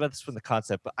have talked about this from the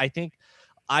concept, but I think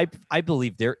I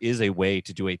believe there is a way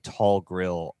to do a tall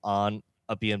grill on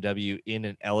a BMW in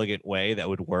an elegant way that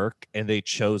would work, and they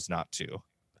chose not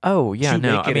Oh, yeah, to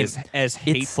no. make I it mean, as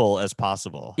hateful as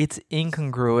possible. it's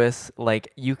incongruous. Like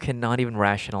you cannot even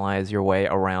rationalize your way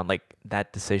around like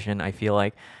that decision, I feel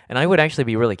like. And I would actually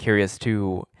be really curious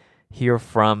to hear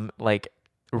from like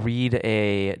read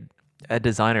a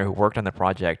designer who worked on the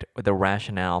project with the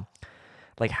rationale,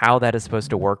 like how that is supposed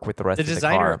to work with the rest The of the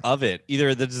designer car. of it,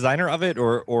 either the designer of it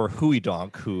or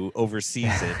Hooydonk, who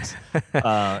oversees it.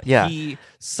 Yeah.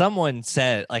 Someone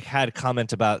said like had a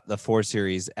comment about the 4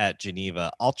 Series at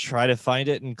Geneva. I'll try to find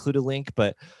it and include a link,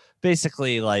 but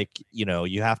basically like, you know,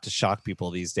 you have to shock people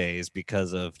these days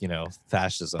because of, you know,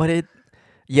 fascism. But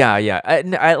yeah.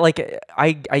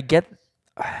 I get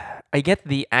I get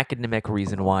the academic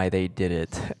reason why they did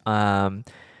it.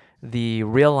 The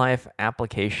real life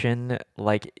application,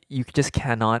 like you just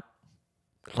cannot,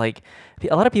 like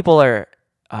a lot of people are,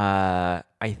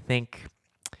 I think,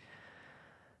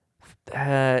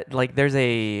 like there's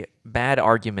a bad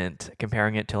argument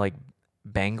comparing it to like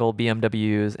Bangle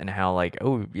BMWs and how like,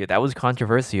 oh yeah, that was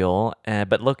controversial,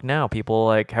 but look now people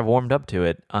like have warmed up to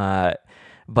it.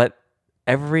 But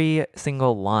every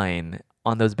single line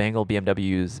on those Bangle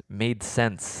BMWs made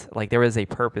sense. Like there was a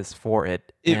purpose for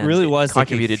it. It and really was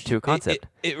contributed like to a concept.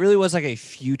 It really was like a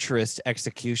futurist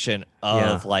execution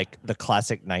Yeah. of like the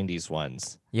classic 90s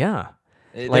ones. Yeah.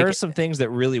 There Like- are some things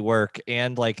that really work,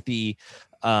 and like the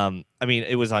I mean,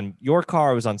 it was on your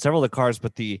car, it was on several of the cars,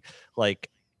 but the like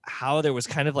how there was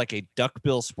kind of like a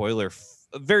duckbill spoiler,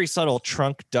 a very subtle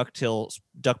trunk duckbill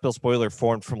spoiler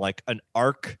formed from like an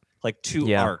arc, like two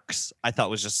Yeah. arcs, I thought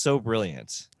was just so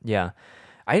brilliant. Yeah,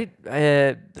 I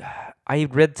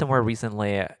read somewhere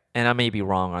recently, and I may be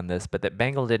wrong on this, but that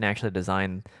Bangle didn't actually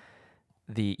design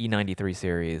the E93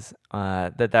 series.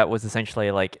 That was essentially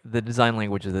like the design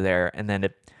language is there, and then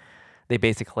they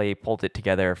basically pulled it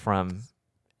together from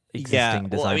existing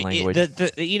design language.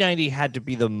 The E90 had to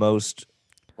be the most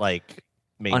like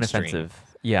mainstream. Unoffensive.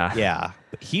 Yeah. Yeah,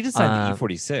 but he designed the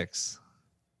E46.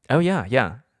 Oh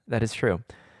yeah, that is true.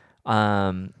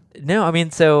 No, I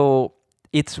mean, so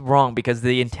it's wrong because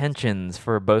the intentions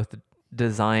for both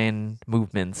design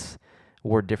movements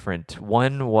were different.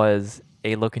 One was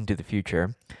a look into the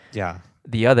future. Yeah.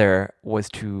 The other was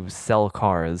to sell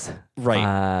cars.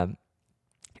 Right.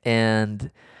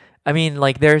 And I mean,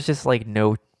 like, there's just like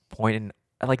no point in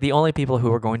like the only people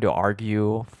who are going to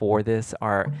argue for this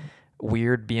are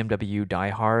weird BMW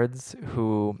diehards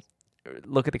who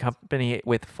look at the company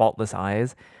with faultless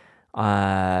eyes.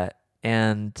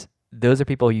 And those are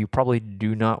people you probably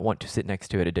do not want to sit next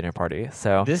to at a dinner party.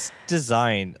 So This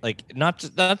design, like not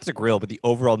the grill, but the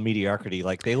overall mediocrity,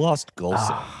 like they lost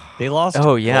Golson. They lost.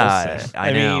 Oh yeah, Golson.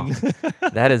 I know. mean,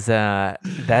 that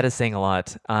is saying a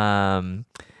lot. friend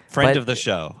but- of the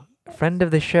show. Friend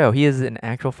of the show. He is an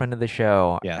actual friend of the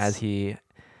show. Yes. We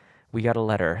got a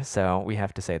letter, so we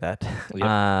have to say that.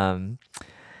 Yep.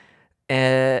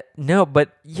 No,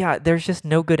 but yeah, there's just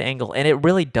no good angle, and it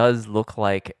really does look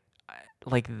like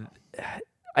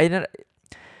I don't.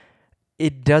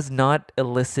 It does not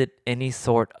elicit any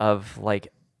sort of like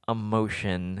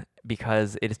emotion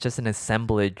because it's just an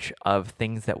assemblage of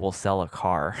things that will sell a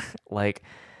car. Like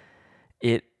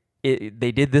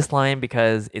they did this line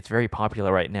because it's very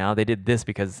popular right now. They did this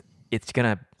because it's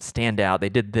gonna stand out. They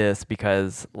did this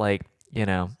because this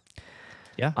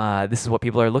is what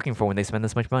people are looking for when they spend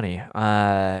this much money.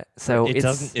 So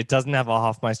It doesn't have a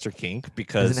Hofmeister kink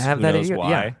because doesn't have who that knows either.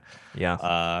 why.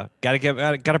 Yeah.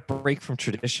 Gotta break from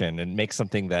tradition and make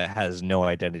something that has no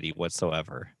identity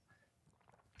whatsoever.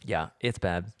 Yeah, it's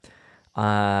bad.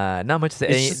 Not much to say.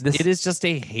 It is just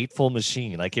a hateful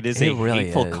machine. Like it is It a really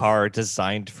hateful is. car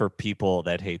designed for people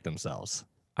that hate themselves.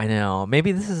 I know.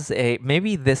 Maybe this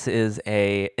is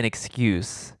an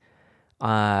excuse,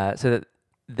 so that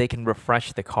they can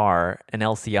refresh the car, an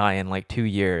LCI, in like 2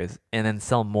 years, and then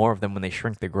sell more of them when they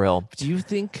shrink the grill. Do you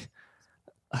think?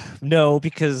 No,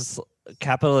 because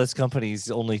capitalist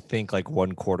companies only think like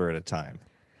one quarter at a time.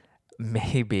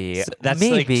 Maybe That's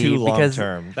maybe like too long because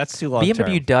term. That's too long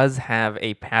BMW term. does have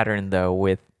a pattern though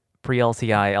with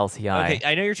pre-LCI, LCI. Okay,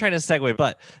 I know you're trying to segue,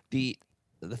 but the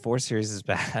 4 Series is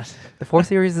bad. The 4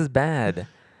 Series is bad.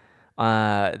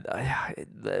 I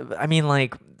mean,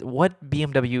 like, what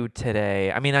BMW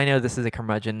today? I mean, I know this is a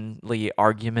curmudgeonly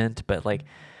argument, but like,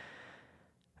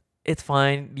 it's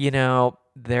fine. You know,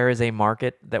 there is a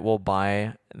market that will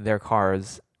buy their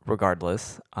cars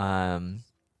regardless.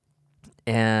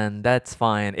 And that's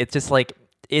fine. It's just like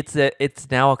it's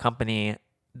now a company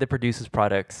that produces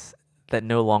products that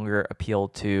no longer appeal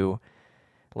to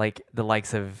like the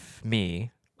likes of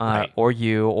me, Right. or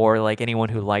you, or like anyone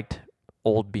who liked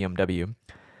old BMW.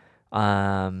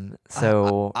 Uh,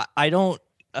 So I don't.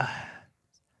 Uh,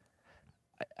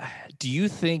 do you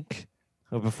think?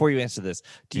 Well, before you answer this,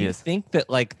 do you yes. think that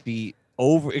like the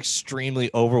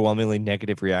extremely overwhelmingly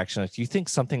negative reaction, like, do you think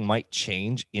something might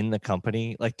change in the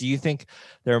company? Like, do you think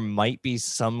there might be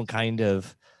some kind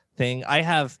of thing? I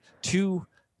have two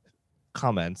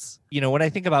comments. When I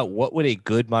think about what would a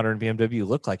good modern BMW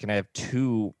look like, and I have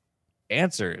two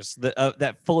answers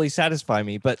that fully satisfy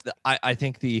me. But I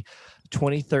think the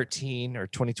 2013 or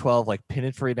 2012 like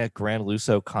Pininfarina Gran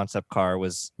Lusso concept car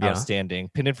was Yeah. outstanding.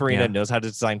 Pininfarina Yeah. knows how to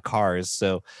design cars,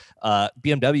 so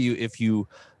BMW, if you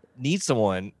need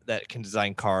someone that can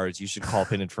design cars, you should call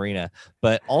Pininfarina.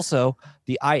 But also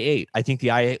the i8, I think the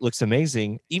i8 looks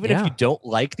amazing. Even if Yeah. you don't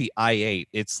like the i8,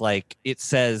 it's like it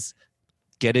says,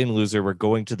 "Get in, loser. We're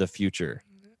going to the future."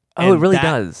 Oh, it And really that,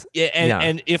 does. yeah, Yeah.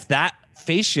 and if that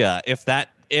fascia, if that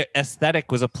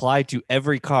aesthetic was applied to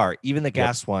every car, even the Yep.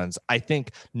 gas ones, I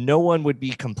think no one would be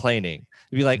complaining.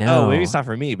 It'd be like, oh, maybe it's No. not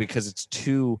for me because it's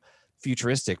too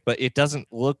futuristic, but it doesn't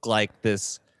look like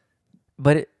this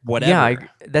But yeah, whatever.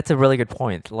 that's a really good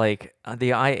point. Like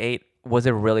the i8 was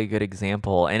a really good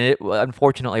example, and it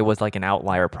unfortunately was like an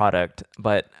outlier product.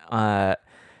 But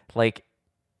like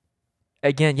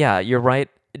again, yeah, you're right.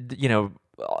 You know,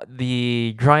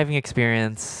 the driving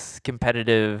experience,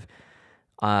 competitive,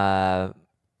 uh,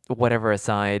 whatever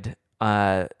aside,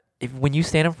 if when you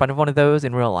stand in front of one of those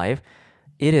in real life,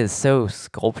 it is so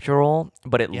sculptural,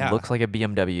 but it Yeah, looks like a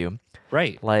BMW.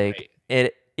 right. Like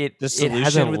The it has a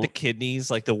solution with the kidneys,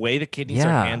 like the way the kidneys are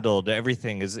yeah. handled,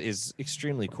 everything is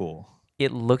extremely cool.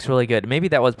 It looks really good. Maybe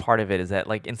that was part of it. Is that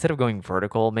like instead of going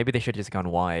vertical, maybe they should have just gone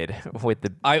wide with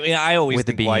the I mean, I always with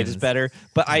the think wide is beams. better,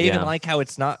 but I even Yeah, like how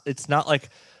it's not like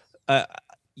uh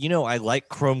I like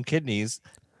chrome kidneys.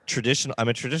 I'm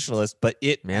a traditionalist, but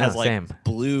it yeah, has like same.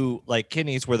 blue like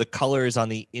kidneys where the color is on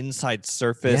the inside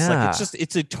surface. Like Yeah,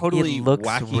 it's a it totally looks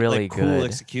wacky, really like cool good.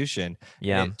 execution, and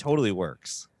Yeah, it totally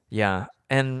works. yeah,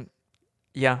 and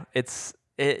yeah,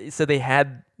 so they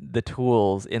had the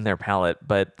tools in their palette,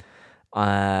 but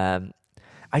um,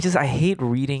 I hate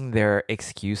reading their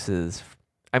excuses.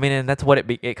 I mean, and that's what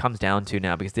it comes down to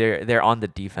now because they're on the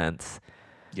defense.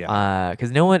 Yeah.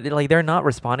 Because no one like they're not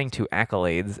responding to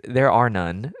accolades. There are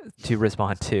none to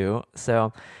respond to.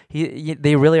 So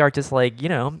they really are just like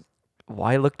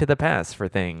why look to the past for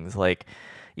things like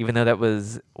even though that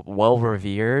was well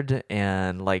revered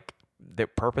and like they're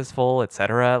purposeful,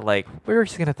 etc. Like we're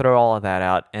just gonna throw all of that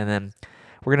out and then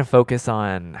we're gonna focus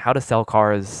on how to sell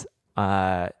cars.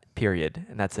 Period,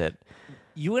 and that's it.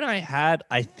 You and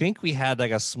I think we had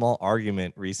like a small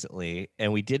argument recently,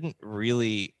 and we didn't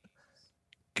really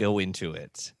go into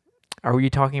it. Are you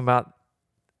talking about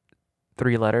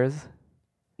 3 letters?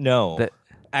 No. That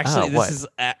Actually, what?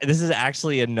 this is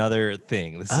actually another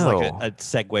thing. This is like Oh, a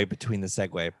segue between the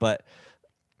segue, but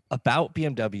about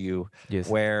BMW, yes,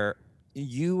 where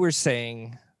you were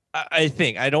saying, I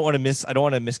think I don't want to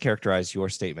mischaracterize your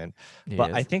statement,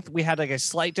 but I yes, think we had like a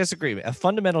slight disagreement, a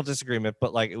fundamental disagreement,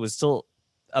 but like it was still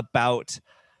about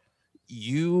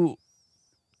you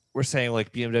were saying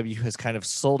like BMW has kind of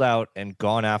sold out and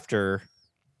gone after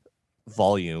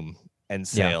volume and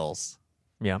yeah, sales,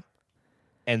 yeah.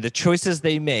 and the choices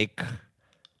they make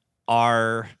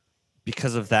are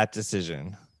because of that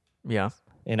decision. Yeah.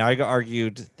 And I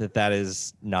argued that that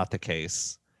is not the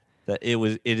case. That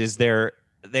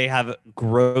they have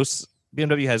gross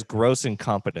BMW has gross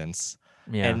incompetence,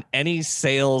 Yeah. and any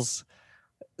sales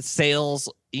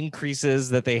increases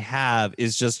that they have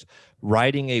is just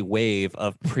riding a wave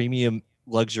of premium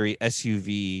luxury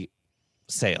SUV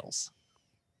sales.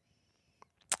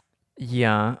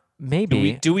 Yeah. Do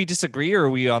we Maybe. disagree, or are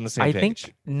we on the same I page?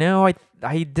 think no,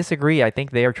 I disagree. I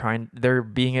think they're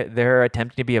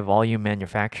attempting to be a volume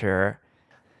manufacturer.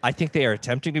 I think they are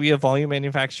attempting to be a volume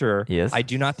manufacturer. Yes. I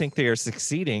do not think they are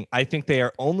succeeding. I think they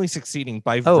are only succeeding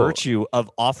by Oh, virtue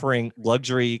of offering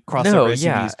luxury no, crossover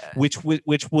yeah. SUVs,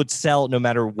 which would sell no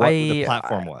matter what the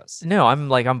platform was. No,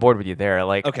 I'm board with you there.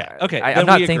 Like Okay, I'm then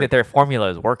not we saying agree. that their formula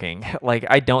is working. Like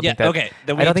I don't Yeah, think that okay,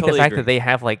 then I we don't think totally the fact agree. that they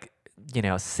have like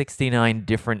 69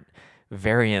 different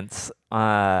variants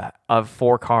of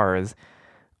 4 cars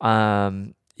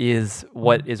is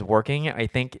what is working. I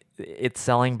think it's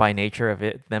selling by nature of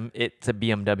it's a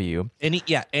BMW.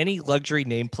 Any luxury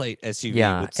nameplate SUV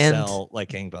Yeah, would and sell like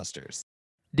gangbusters.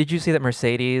 did you see that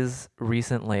Mercedes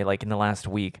recently, like in the last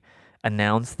week,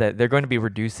 announced that they're going to be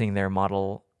reducing their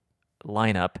model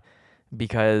lineup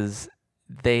because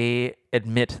they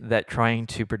admit that trying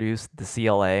to produce the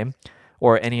CLA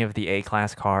or any of the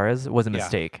A-class cars was a Yeah.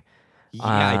 mistake. Yeah,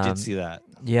 I did Um, see that.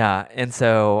 yeah, and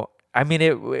so I mean,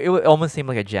 it almost seemed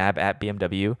like a jab at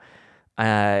BMW,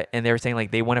 and they were saying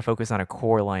like they want to focus on a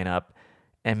core lineup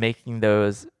and making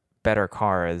those better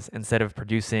cars instead of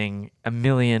producing a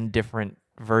million different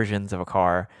versions of a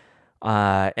car,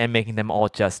 and making them all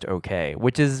just okay,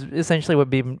 which is essentially what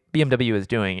BMW is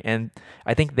doing. And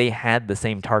I think they had the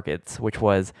same targets, which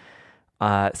was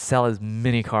sell as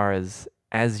many cars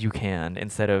as you can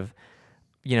instead of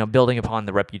building upon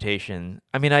the reputation.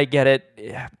 I mean, I get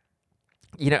it.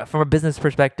 Yeah, from a business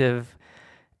perspective,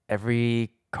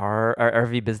 every car or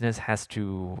every business has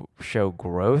to show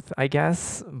growth, I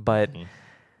guess. But Mhm.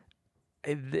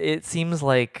 it seems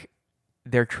like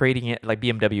they're trading it, like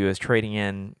BMW is trading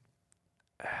in.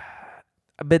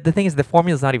 But the thing is, the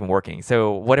formula is not even working.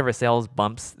 So whatever sales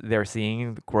bumps they're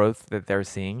seeing, the growth that they're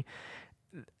seeing,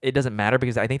 it doesn't matter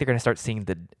because I think they're going to start seeing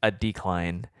a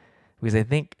decline because I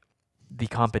think the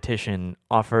competition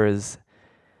offers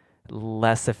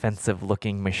less offensive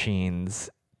looking machines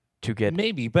to get.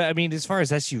 Maybe, but I mean, as far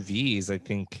as SUVs, I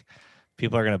think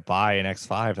people are going to buy an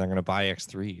X5 and they're going to buy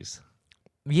X3s.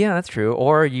 Yeah, that's true.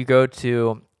 Or you go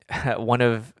to one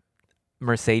of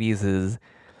Mercedes's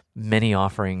many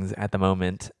offerings at the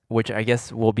moment, which I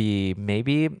guess will be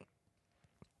maybe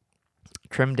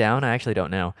trimmed down. I actually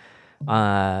don't know,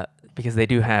 because they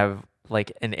do have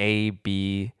like an A,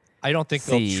 B, I don't think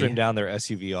they'll C. trim down their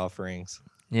SUV offerings.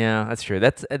 Yeah, that's true.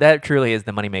 That truly is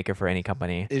the moneymaker for any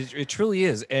company. It truly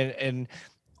is, and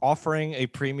offering a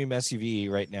premium SUV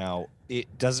right now,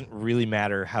 it doesn't really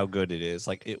matter how good it is.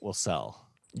 Like it will sell.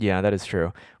 Yeah, that is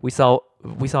true. We saw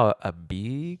a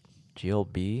B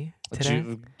GLB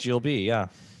today. GLB, yeah.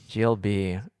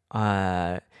 GLB.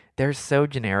 They're so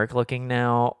generic looking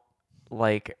now.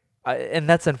 Like, and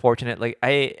that's unfortunate. Like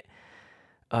we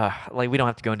don't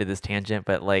have to go into this tangent,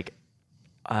 but like,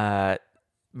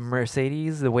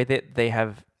 Mercedes, the way that they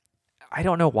have, I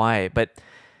don't know why, but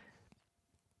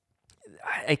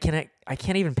I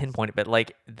can't even pinpoint it, but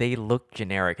like they look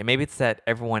generic, and maybe it's that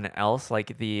everyone else,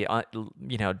 like the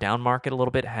down market a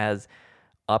little bit, has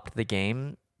upped the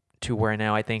game to where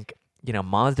now I think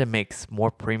Mazda makes more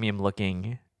premium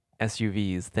looking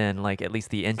SUVs than like at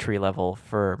least the entry level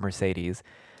for Mercedes.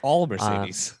 All Uh,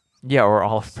 Mercedes. yeah, or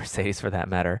all of Mercedes for that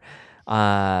matter.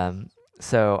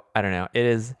 So I don't know.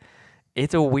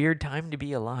 It's a weird time to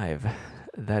be alive.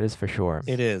 That is for sure.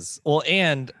 It is. Well,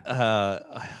 and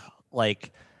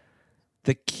like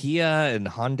the Kia and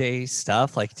Hyundai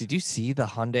stuff. Like, did you see the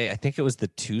Hyundai? I think it was the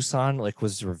Tucson. Like,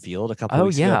 was revealed a couple Oh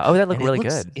weeks yeah. ago. Oh, that looked And really it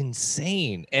looks good.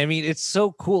 insane. I mean, it's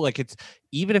so cool. Like, it's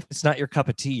even if it's not your cup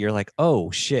of tea, you're like, oh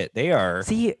shit, they are.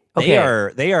 See, They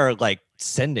okay. are like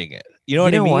sending it. You know You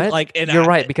what I know mean? what? Like, and You're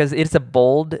right because it's a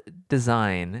bold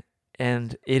design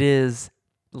and it is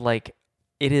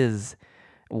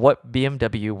what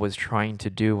BMW was trying to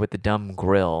do with the dumb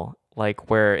grill, like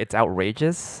where it's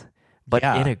outrageous, but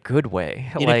in yeah. a good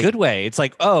way. In a good way. It's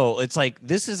like, oh, it's like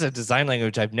this is a design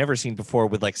language I've never seen before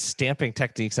with like stamping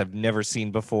techniques I've never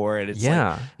seen before. And it's like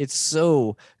Yeah. it's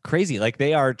so crazy. Like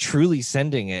they are truly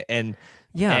sending it.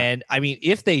 Yeah. And I mean,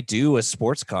 if they do a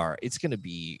sports car, it's gonna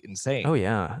be insane. Oh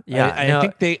yeah. Yeah. I No.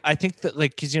 I think that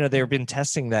like because they've been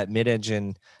testing that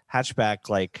mid-engine hatchback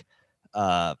like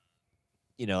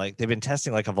like they've been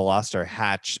testing like a Veloster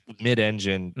hatch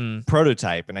mid-engine Mm,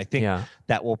 prototype, and I think yeah.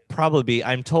 that will probably be.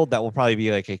 I'm told that will probably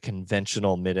be like a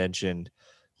conventional mid-engine,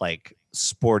 like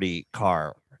sporty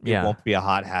car. It Yeah. won't be a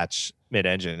hot hatch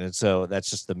mid-engine, and so that's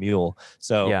just the mule.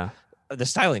 So Yeah. the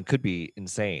styling could be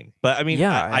insane, but I mean,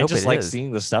 Yeah. I I hope just it like is.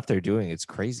 seeing the stuff they're doing. It's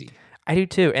crazy. I do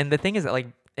too. And the thing is that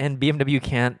and BMW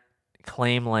can't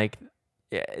claim like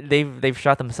they've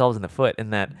shot themselves in the foot in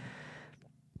that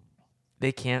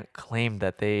they can't claim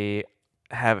that they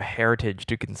have heritage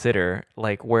to consider,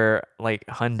 like where like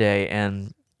Hyundai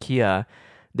and Kia,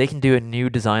 they can do a new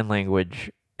design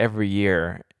language every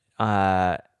year,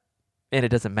 and it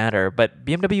doesn't matter. But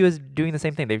BMW is doing the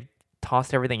same thing. They've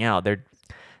tossed everything out.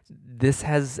 This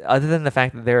has, other than the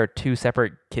fact that there are two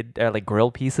separate like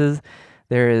grill pieces,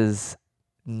 there is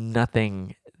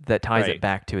nothing that ties Right. it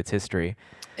back to its history.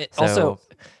 Also,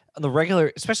 So on the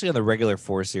regular, especially on the regular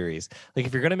 4 Series, like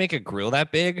if you're gonna make a grill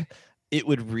that big, it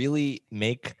would really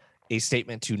make a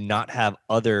statement to not have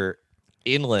other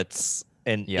inlets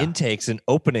and Yeah. intakes and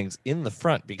openings in the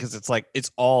front because it's like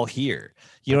it's all here.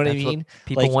 You know what I That's mean?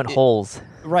 People Like, want holes.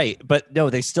 Right, but no,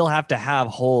 they still have to have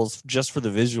holes just for the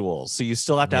visuals. So you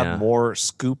still have to have Yeah. more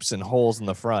scoops and holes in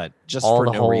the front just All for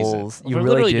the no reason. holes. You For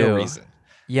really literally no do. reason.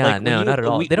 Yeah, Like, no, not at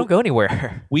all. They don't go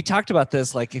anywhere. We talked about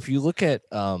this. Like, if you look at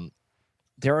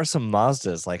there are some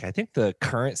Mazdas, like I think the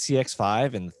current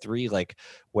CX-5 and 3, like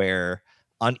where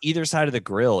on either side of the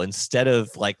grill, instead of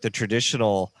like the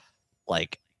traditional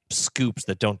like scoops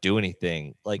that don't do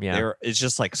anything, like Yeah. it's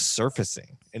just like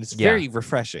surfacing, and it's Yeah. very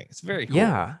refreshing. It's very cool.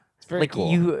 Yeah. It's very Like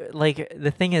cool.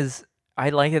 the thing is, I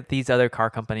like that these other car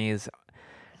companies,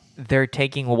 they're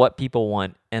taking what people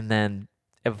want and then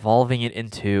evolving it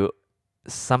into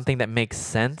something that makes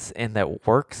sense and that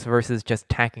works versus just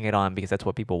tacking it on because that's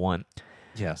what people want.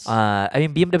 Yes. I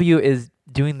mean, BMW is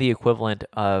doing the equivalent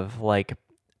of like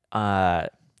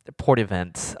port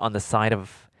events on the side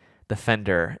of the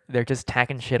fender. They're just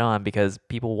tacking shit on because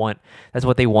people want. That's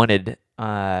what they wanted.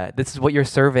 This is what your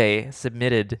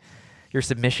submission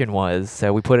was.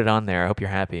 So we put it on there. I hope you're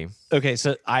happy. Okay,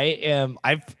 so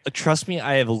trust me,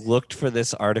 I have looked for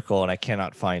this article and I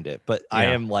cannot find it, but I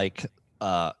Yeah. am like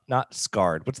not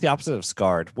scarred. What's the opposite of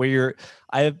scarred? Where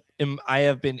I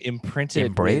have been imprinted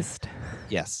Embraced?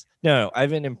 Yes. No, I've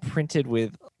been imprinted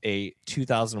with a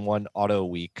 2001 Auto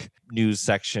Week news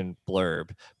section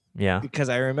blurb Yeah. because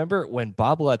I remember when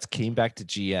Bob Lutz came back to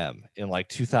GM in like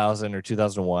 2000 or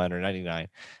 2001 or 99,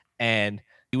 and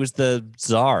he was the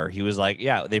czar. He was like,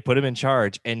 yeah, they put him in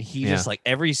charge, and he just like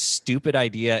every stupid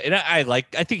idea. And I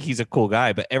think he's a cool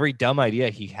guy, but every dumb idea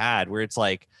he had where it's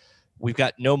like, we've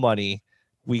got no money.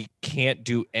 We can't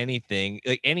do anything.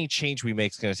 Like any change we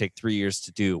make is going to take 3 years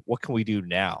to do. What can we do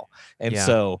now? And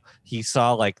so he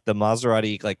saw like the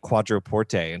Maserati like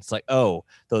Quadroporte, and it's like, oh,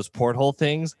 those porthole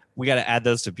things, we got to add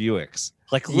those to Buicks.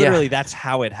 Like literally, that's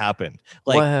how it happened.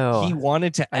 Like he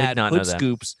wanted to add hood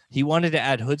scoops. He wanted to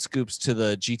add hood scoops to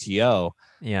the GTO,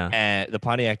 and the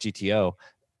Pontiac GTO,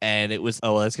 and it was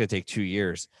that's going to take 2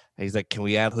 years. And he's like, can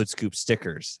we add hood scoop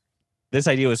stickers? This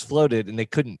idea was floated and they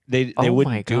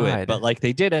wouldn't do it, but like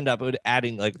they did end up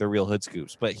adding like the real hood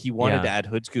scoops, but he wanted to add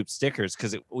hood scoop stickers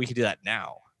because we could do that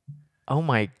now. Oh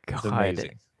my God.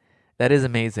 That is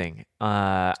amazing.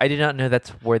 I did not know that's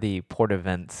where the port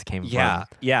events came from.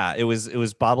 Yeah. It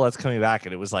was Bob Lutz coming back,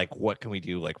 and it was like, what can we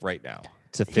do like right now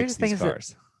to fix these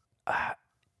cars?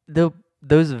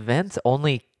 Those events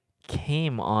only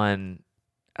came on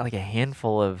like a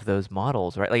handful of those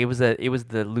models, right? Like it was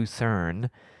the Lucerne.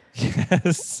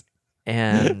 Yes.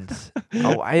 And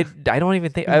I don't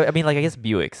even think I mean, like, I guess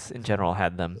Buicks in general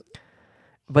had them,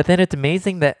 but then it's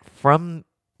amazing that from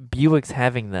Buicks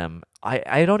having them,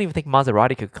 I don't even think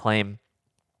Maserati could claim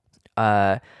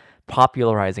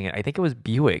popularizing it. I think it was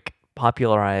Buick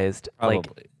popularized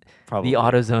Probably. the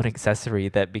AutoZone accessory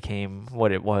that became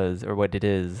what it was or what it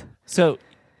is. So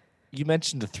you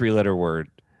mentioned a 3-letter word.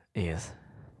 Yes.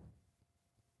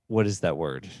 What is that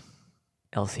word?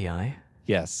 LCI.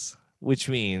 Yes, which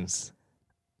means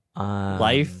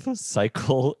life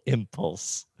cycle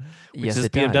impulse, which is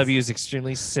BMW's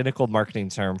extremely cynical marketing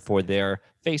term for their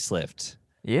facelift.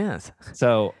 Yes.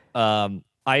 So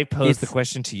I pose the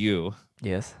question to you.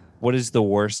 Yes. What is the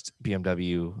worst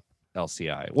BMW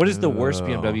LCI? What is the worst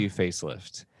BMW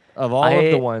facelift of all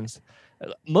of the ones?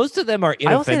 Most of them are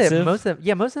inoffensive. I will say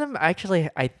that most of them actually,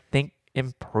 I think,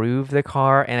 improve the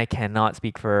car, and I cannot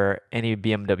speak for any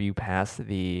BMW past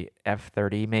the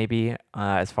F30 maybe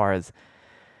as far as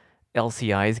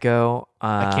LCIs go.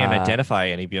 I can't identify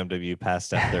any BMW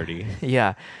past F30.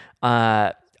 Yeah.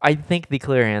 I think the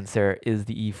clear answer is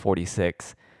the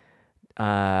E46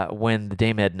 when the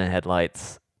Dame Edna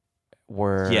headlights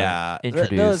were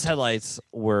introduced. Those headlights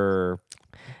were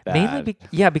bad. Mainly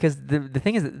because the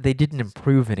thing is that they didn't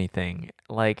improve anything.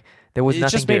 Like there was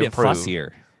nothing just made to it improve.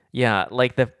 fussier. Yeah,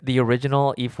 like the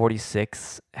original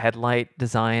E46 headlight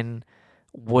design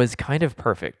was kind of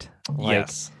perfect.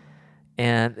 Yes.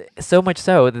 And so much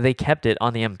so that they kept it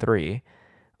on the M3.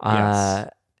 Yes.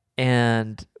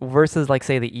 And versus like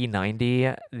say the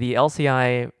E90, the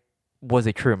LCI was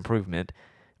a true improvement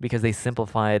because they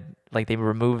simplified, like they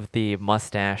removed the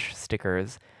mustache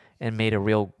stickers and made a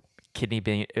real kidney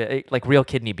bean, like real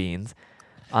kidney beans.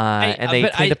 And they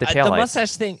cleaned up the taillights. The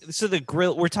mustache thing. So the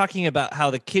grill. We're talking about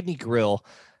how the kidney grill.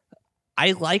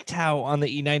 I liked how on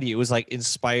the E90 it was like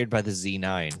inspired by the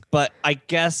Z9, but I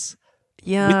guess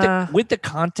with the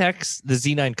context, the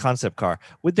Z9 concept car,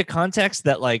 with the context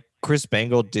that like Chris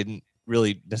Bangle didn't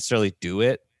really necessarily do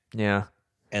it. Yeah,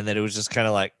 and that it was just kind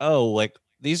of like, oh, like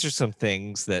these are some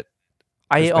things that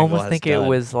I almost think it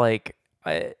was like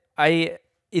I.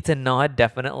 It's a nod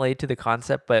definitely to the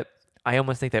concept, but I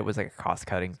almost think that was like a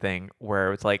cost-cutting thing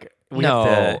where it's like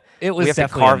No, it was we have to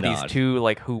definitely a carve these nod. two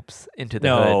like hoops into the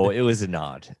No, hood. it was a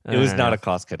nod. I It was don't not know. a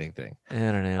cost-cutting thing. I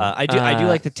don't know. I do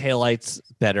like the taillights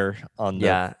better on the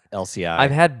Yeah. LCI. I've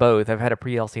had both. I've had a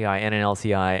pre-LCI and an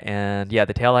LCI, and yeah,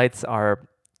 the taillights are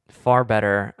far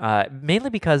better. Mainly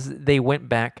because they went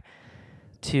back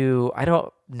to, I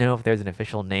don't know if there's an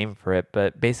official name for it,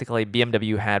 but basically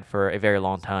BMW had for a very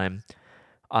long time.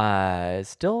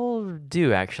 Still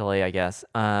do actually, I guess.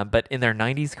 But in their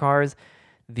 90s cars,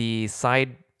 the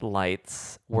side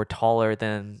lights were taller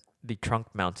than the trunk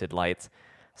mounted lights.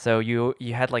 So you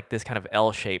had like this kind of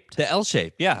L-shaped. The L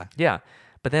shape, yeah. Yeah.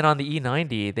 But then on the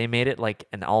E90, they made it like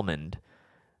an almond.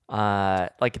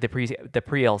 Like the pre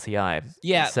LCI.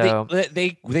 Yeah, So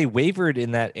they wavered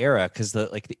in that era because the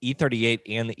E38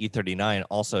 and the E39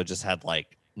 also just had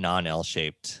like non L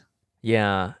shaped.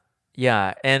 yeah.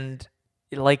 Yeah. And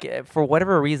like for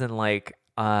whatever reason, like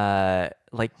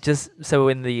just so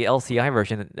in the LCI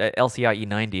version, LCI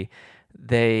E90,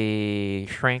 they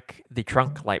shrank the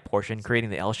trunk light portion, creating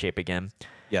the L shape again.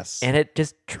 Yes. And it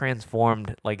just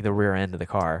transformed like the rear end of the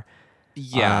car.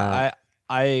 Yeah,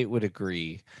 I would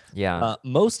agree. Yeah.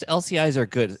 Most LCIs are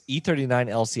good. E39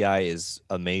 LCI is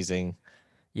amazing.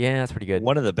 Yeah, that's pretty good.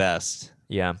 One of the best.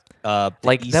 Yeah. The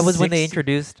Like that was when they E60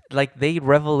 introduced, like they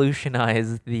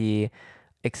revolutionized the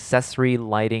accessory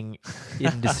lighting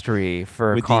industry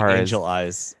for with cars. the angel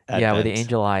eyes. Yeah, with the advent.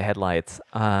 angel eye headlights.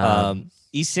 E60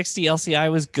 LCI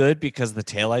was good because the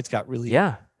taillights got really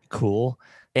Yeah. cool.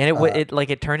 And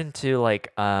it turned into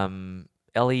like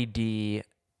LED.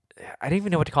 I don't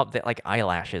even know what to call it. Like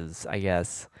eyelashes, I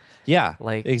guess. Yeah,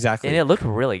 Like exactly. and it looked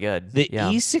really good. The yeah.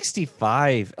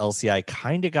 E65 LCI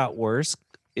kind of got worse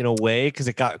in a way because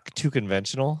it got too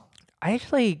conventional. I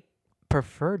actually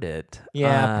preferred it.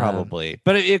 Yeah, probably.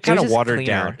 But it kind was of just watered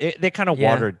cleaner. down. They kind of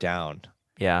Yeah. watered down.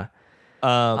 Yeah.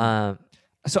 Um,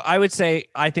 so I would say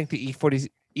I think the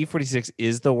E46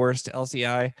 is the worst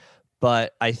LCI,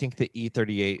 but I think the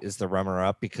E38 is the runner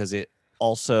up because it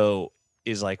also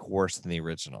is like worse than the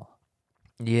original.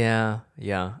 Yeah.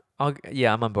 Yeah.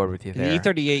 I'm on board with you there. The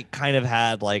E38 kind of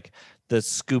had like the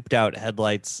scooped out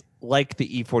headlights like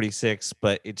the E46,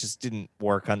 but it just didn't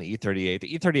work on the E38.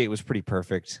 The E38 was pretty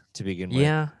perfect to begin with.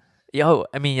 Yeah. Yo,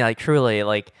 I mean, like truly,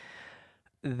 like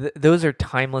those are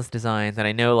timeless designs, and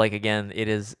I know, like again, it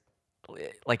is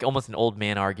like almost an old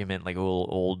man argument, like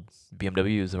old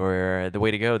BMWs were the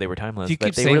way to go. They were timeless. If you but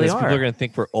keep they saying really this, are. people are going to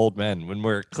think we're old men when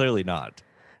we're clearly not.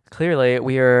 Clearly,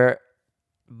 we are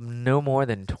no more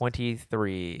than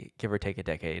 23, give or take a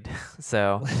decade.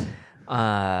 So,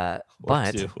 Or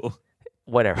but two.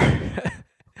 whatever.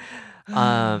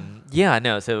 Yeah,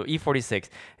 no. So E46,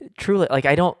 truly, like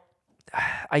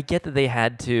I get that they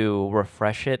had to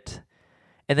refresh it,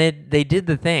 and they did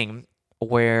the thing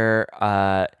where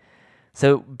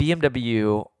so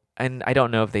BMW, and I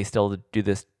don't know if they still do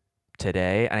this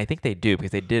today, and I think they do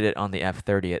because they did it on the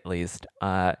F30 at least,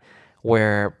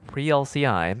 where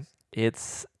pre-LCI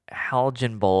it's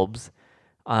halogen bulbs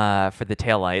for the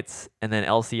taillights, and then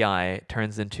LCI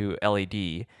turns into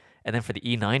LED. And then for the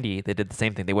E90, they did the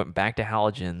same thing. They went back to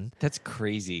halogen, That's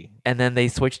crazy. and then they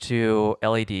switched to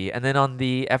LED. And then on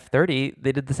the F30,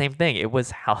 they did the same thing. It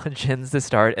was halogens to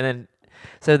start, and then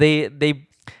so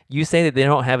you say that they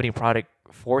don't have any product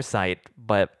foresight,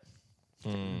 but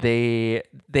they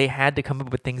had to come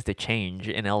up with things to change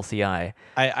in LCI.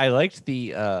 I liked the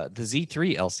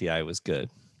Z3 LCI was good.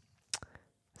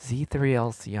 Z3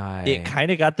 LCI. It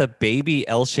kind of got the baby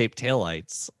L-shaped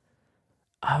taillights.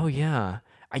 Oh yeah.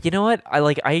 You know what?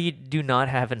 I do not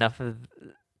have enough of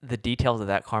the details of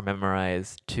that car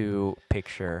memorized to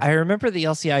picture. I remember the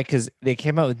LCI because they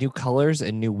came out with new colors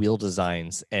and new wheel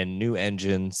designs and new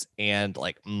engines and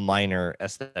like minor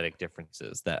aesthetic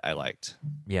differences that I liked.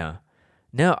 Yeah.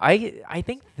 No, I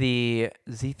think the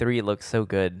Z3 looks so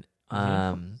good.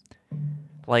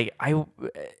 Like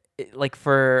like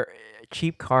for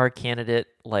cheap car candidate,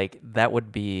 like that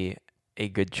would be a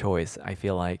good choice, I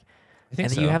feel like. I think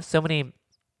And so. you have so many.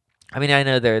 I mean, I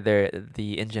know they're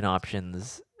the engine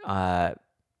options, the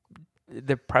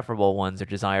preferable ones or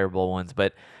desirable ones,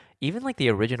 but even like the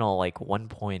original like I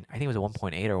think it was a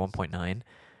 1.8 or 1.9.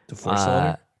 The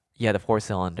four-cylinder? Yeah, the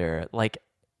 4-cylinder. Like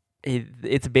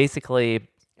it's basically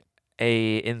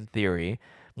in theory,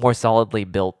 more solidly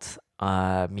built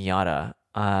Miata.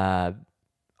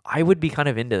 I would be kind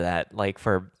of into that, like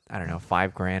for I don't know,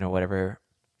 $5,000 or whatever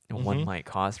one might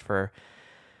cost for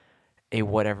a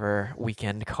whatever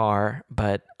weekend car.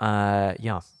 But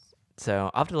yeah, so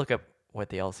I'll have to look up what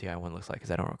the LCI one looks like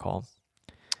because I don't recall.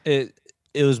 It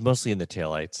was mostly in the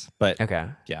taillights, but Okay.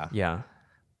 yeah. Yeah.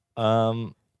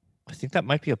 I think that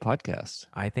might be a podcast.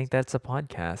 I think that's a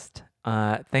podcast.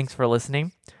 Thanks for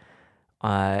listening.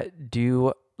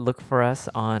 Do look for us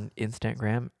on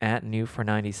Instagram at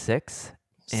new496.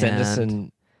 Send us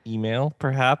an email,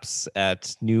 perhaps,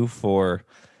 at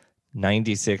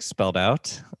new496 spelled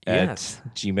out Yes.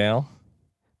 at Gmail.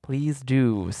 Please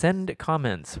do send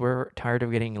comments. We're tired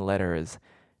of getting letters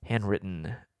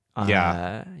handwritten.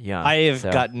 Yeah. Yeah. I have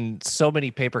gotten so many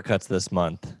paper cuts this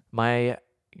month My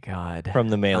God. from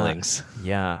the mailings.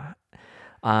 Yeah.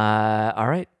 All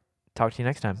right. Talk to you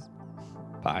next time.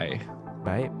 Bye.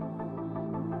 Bye.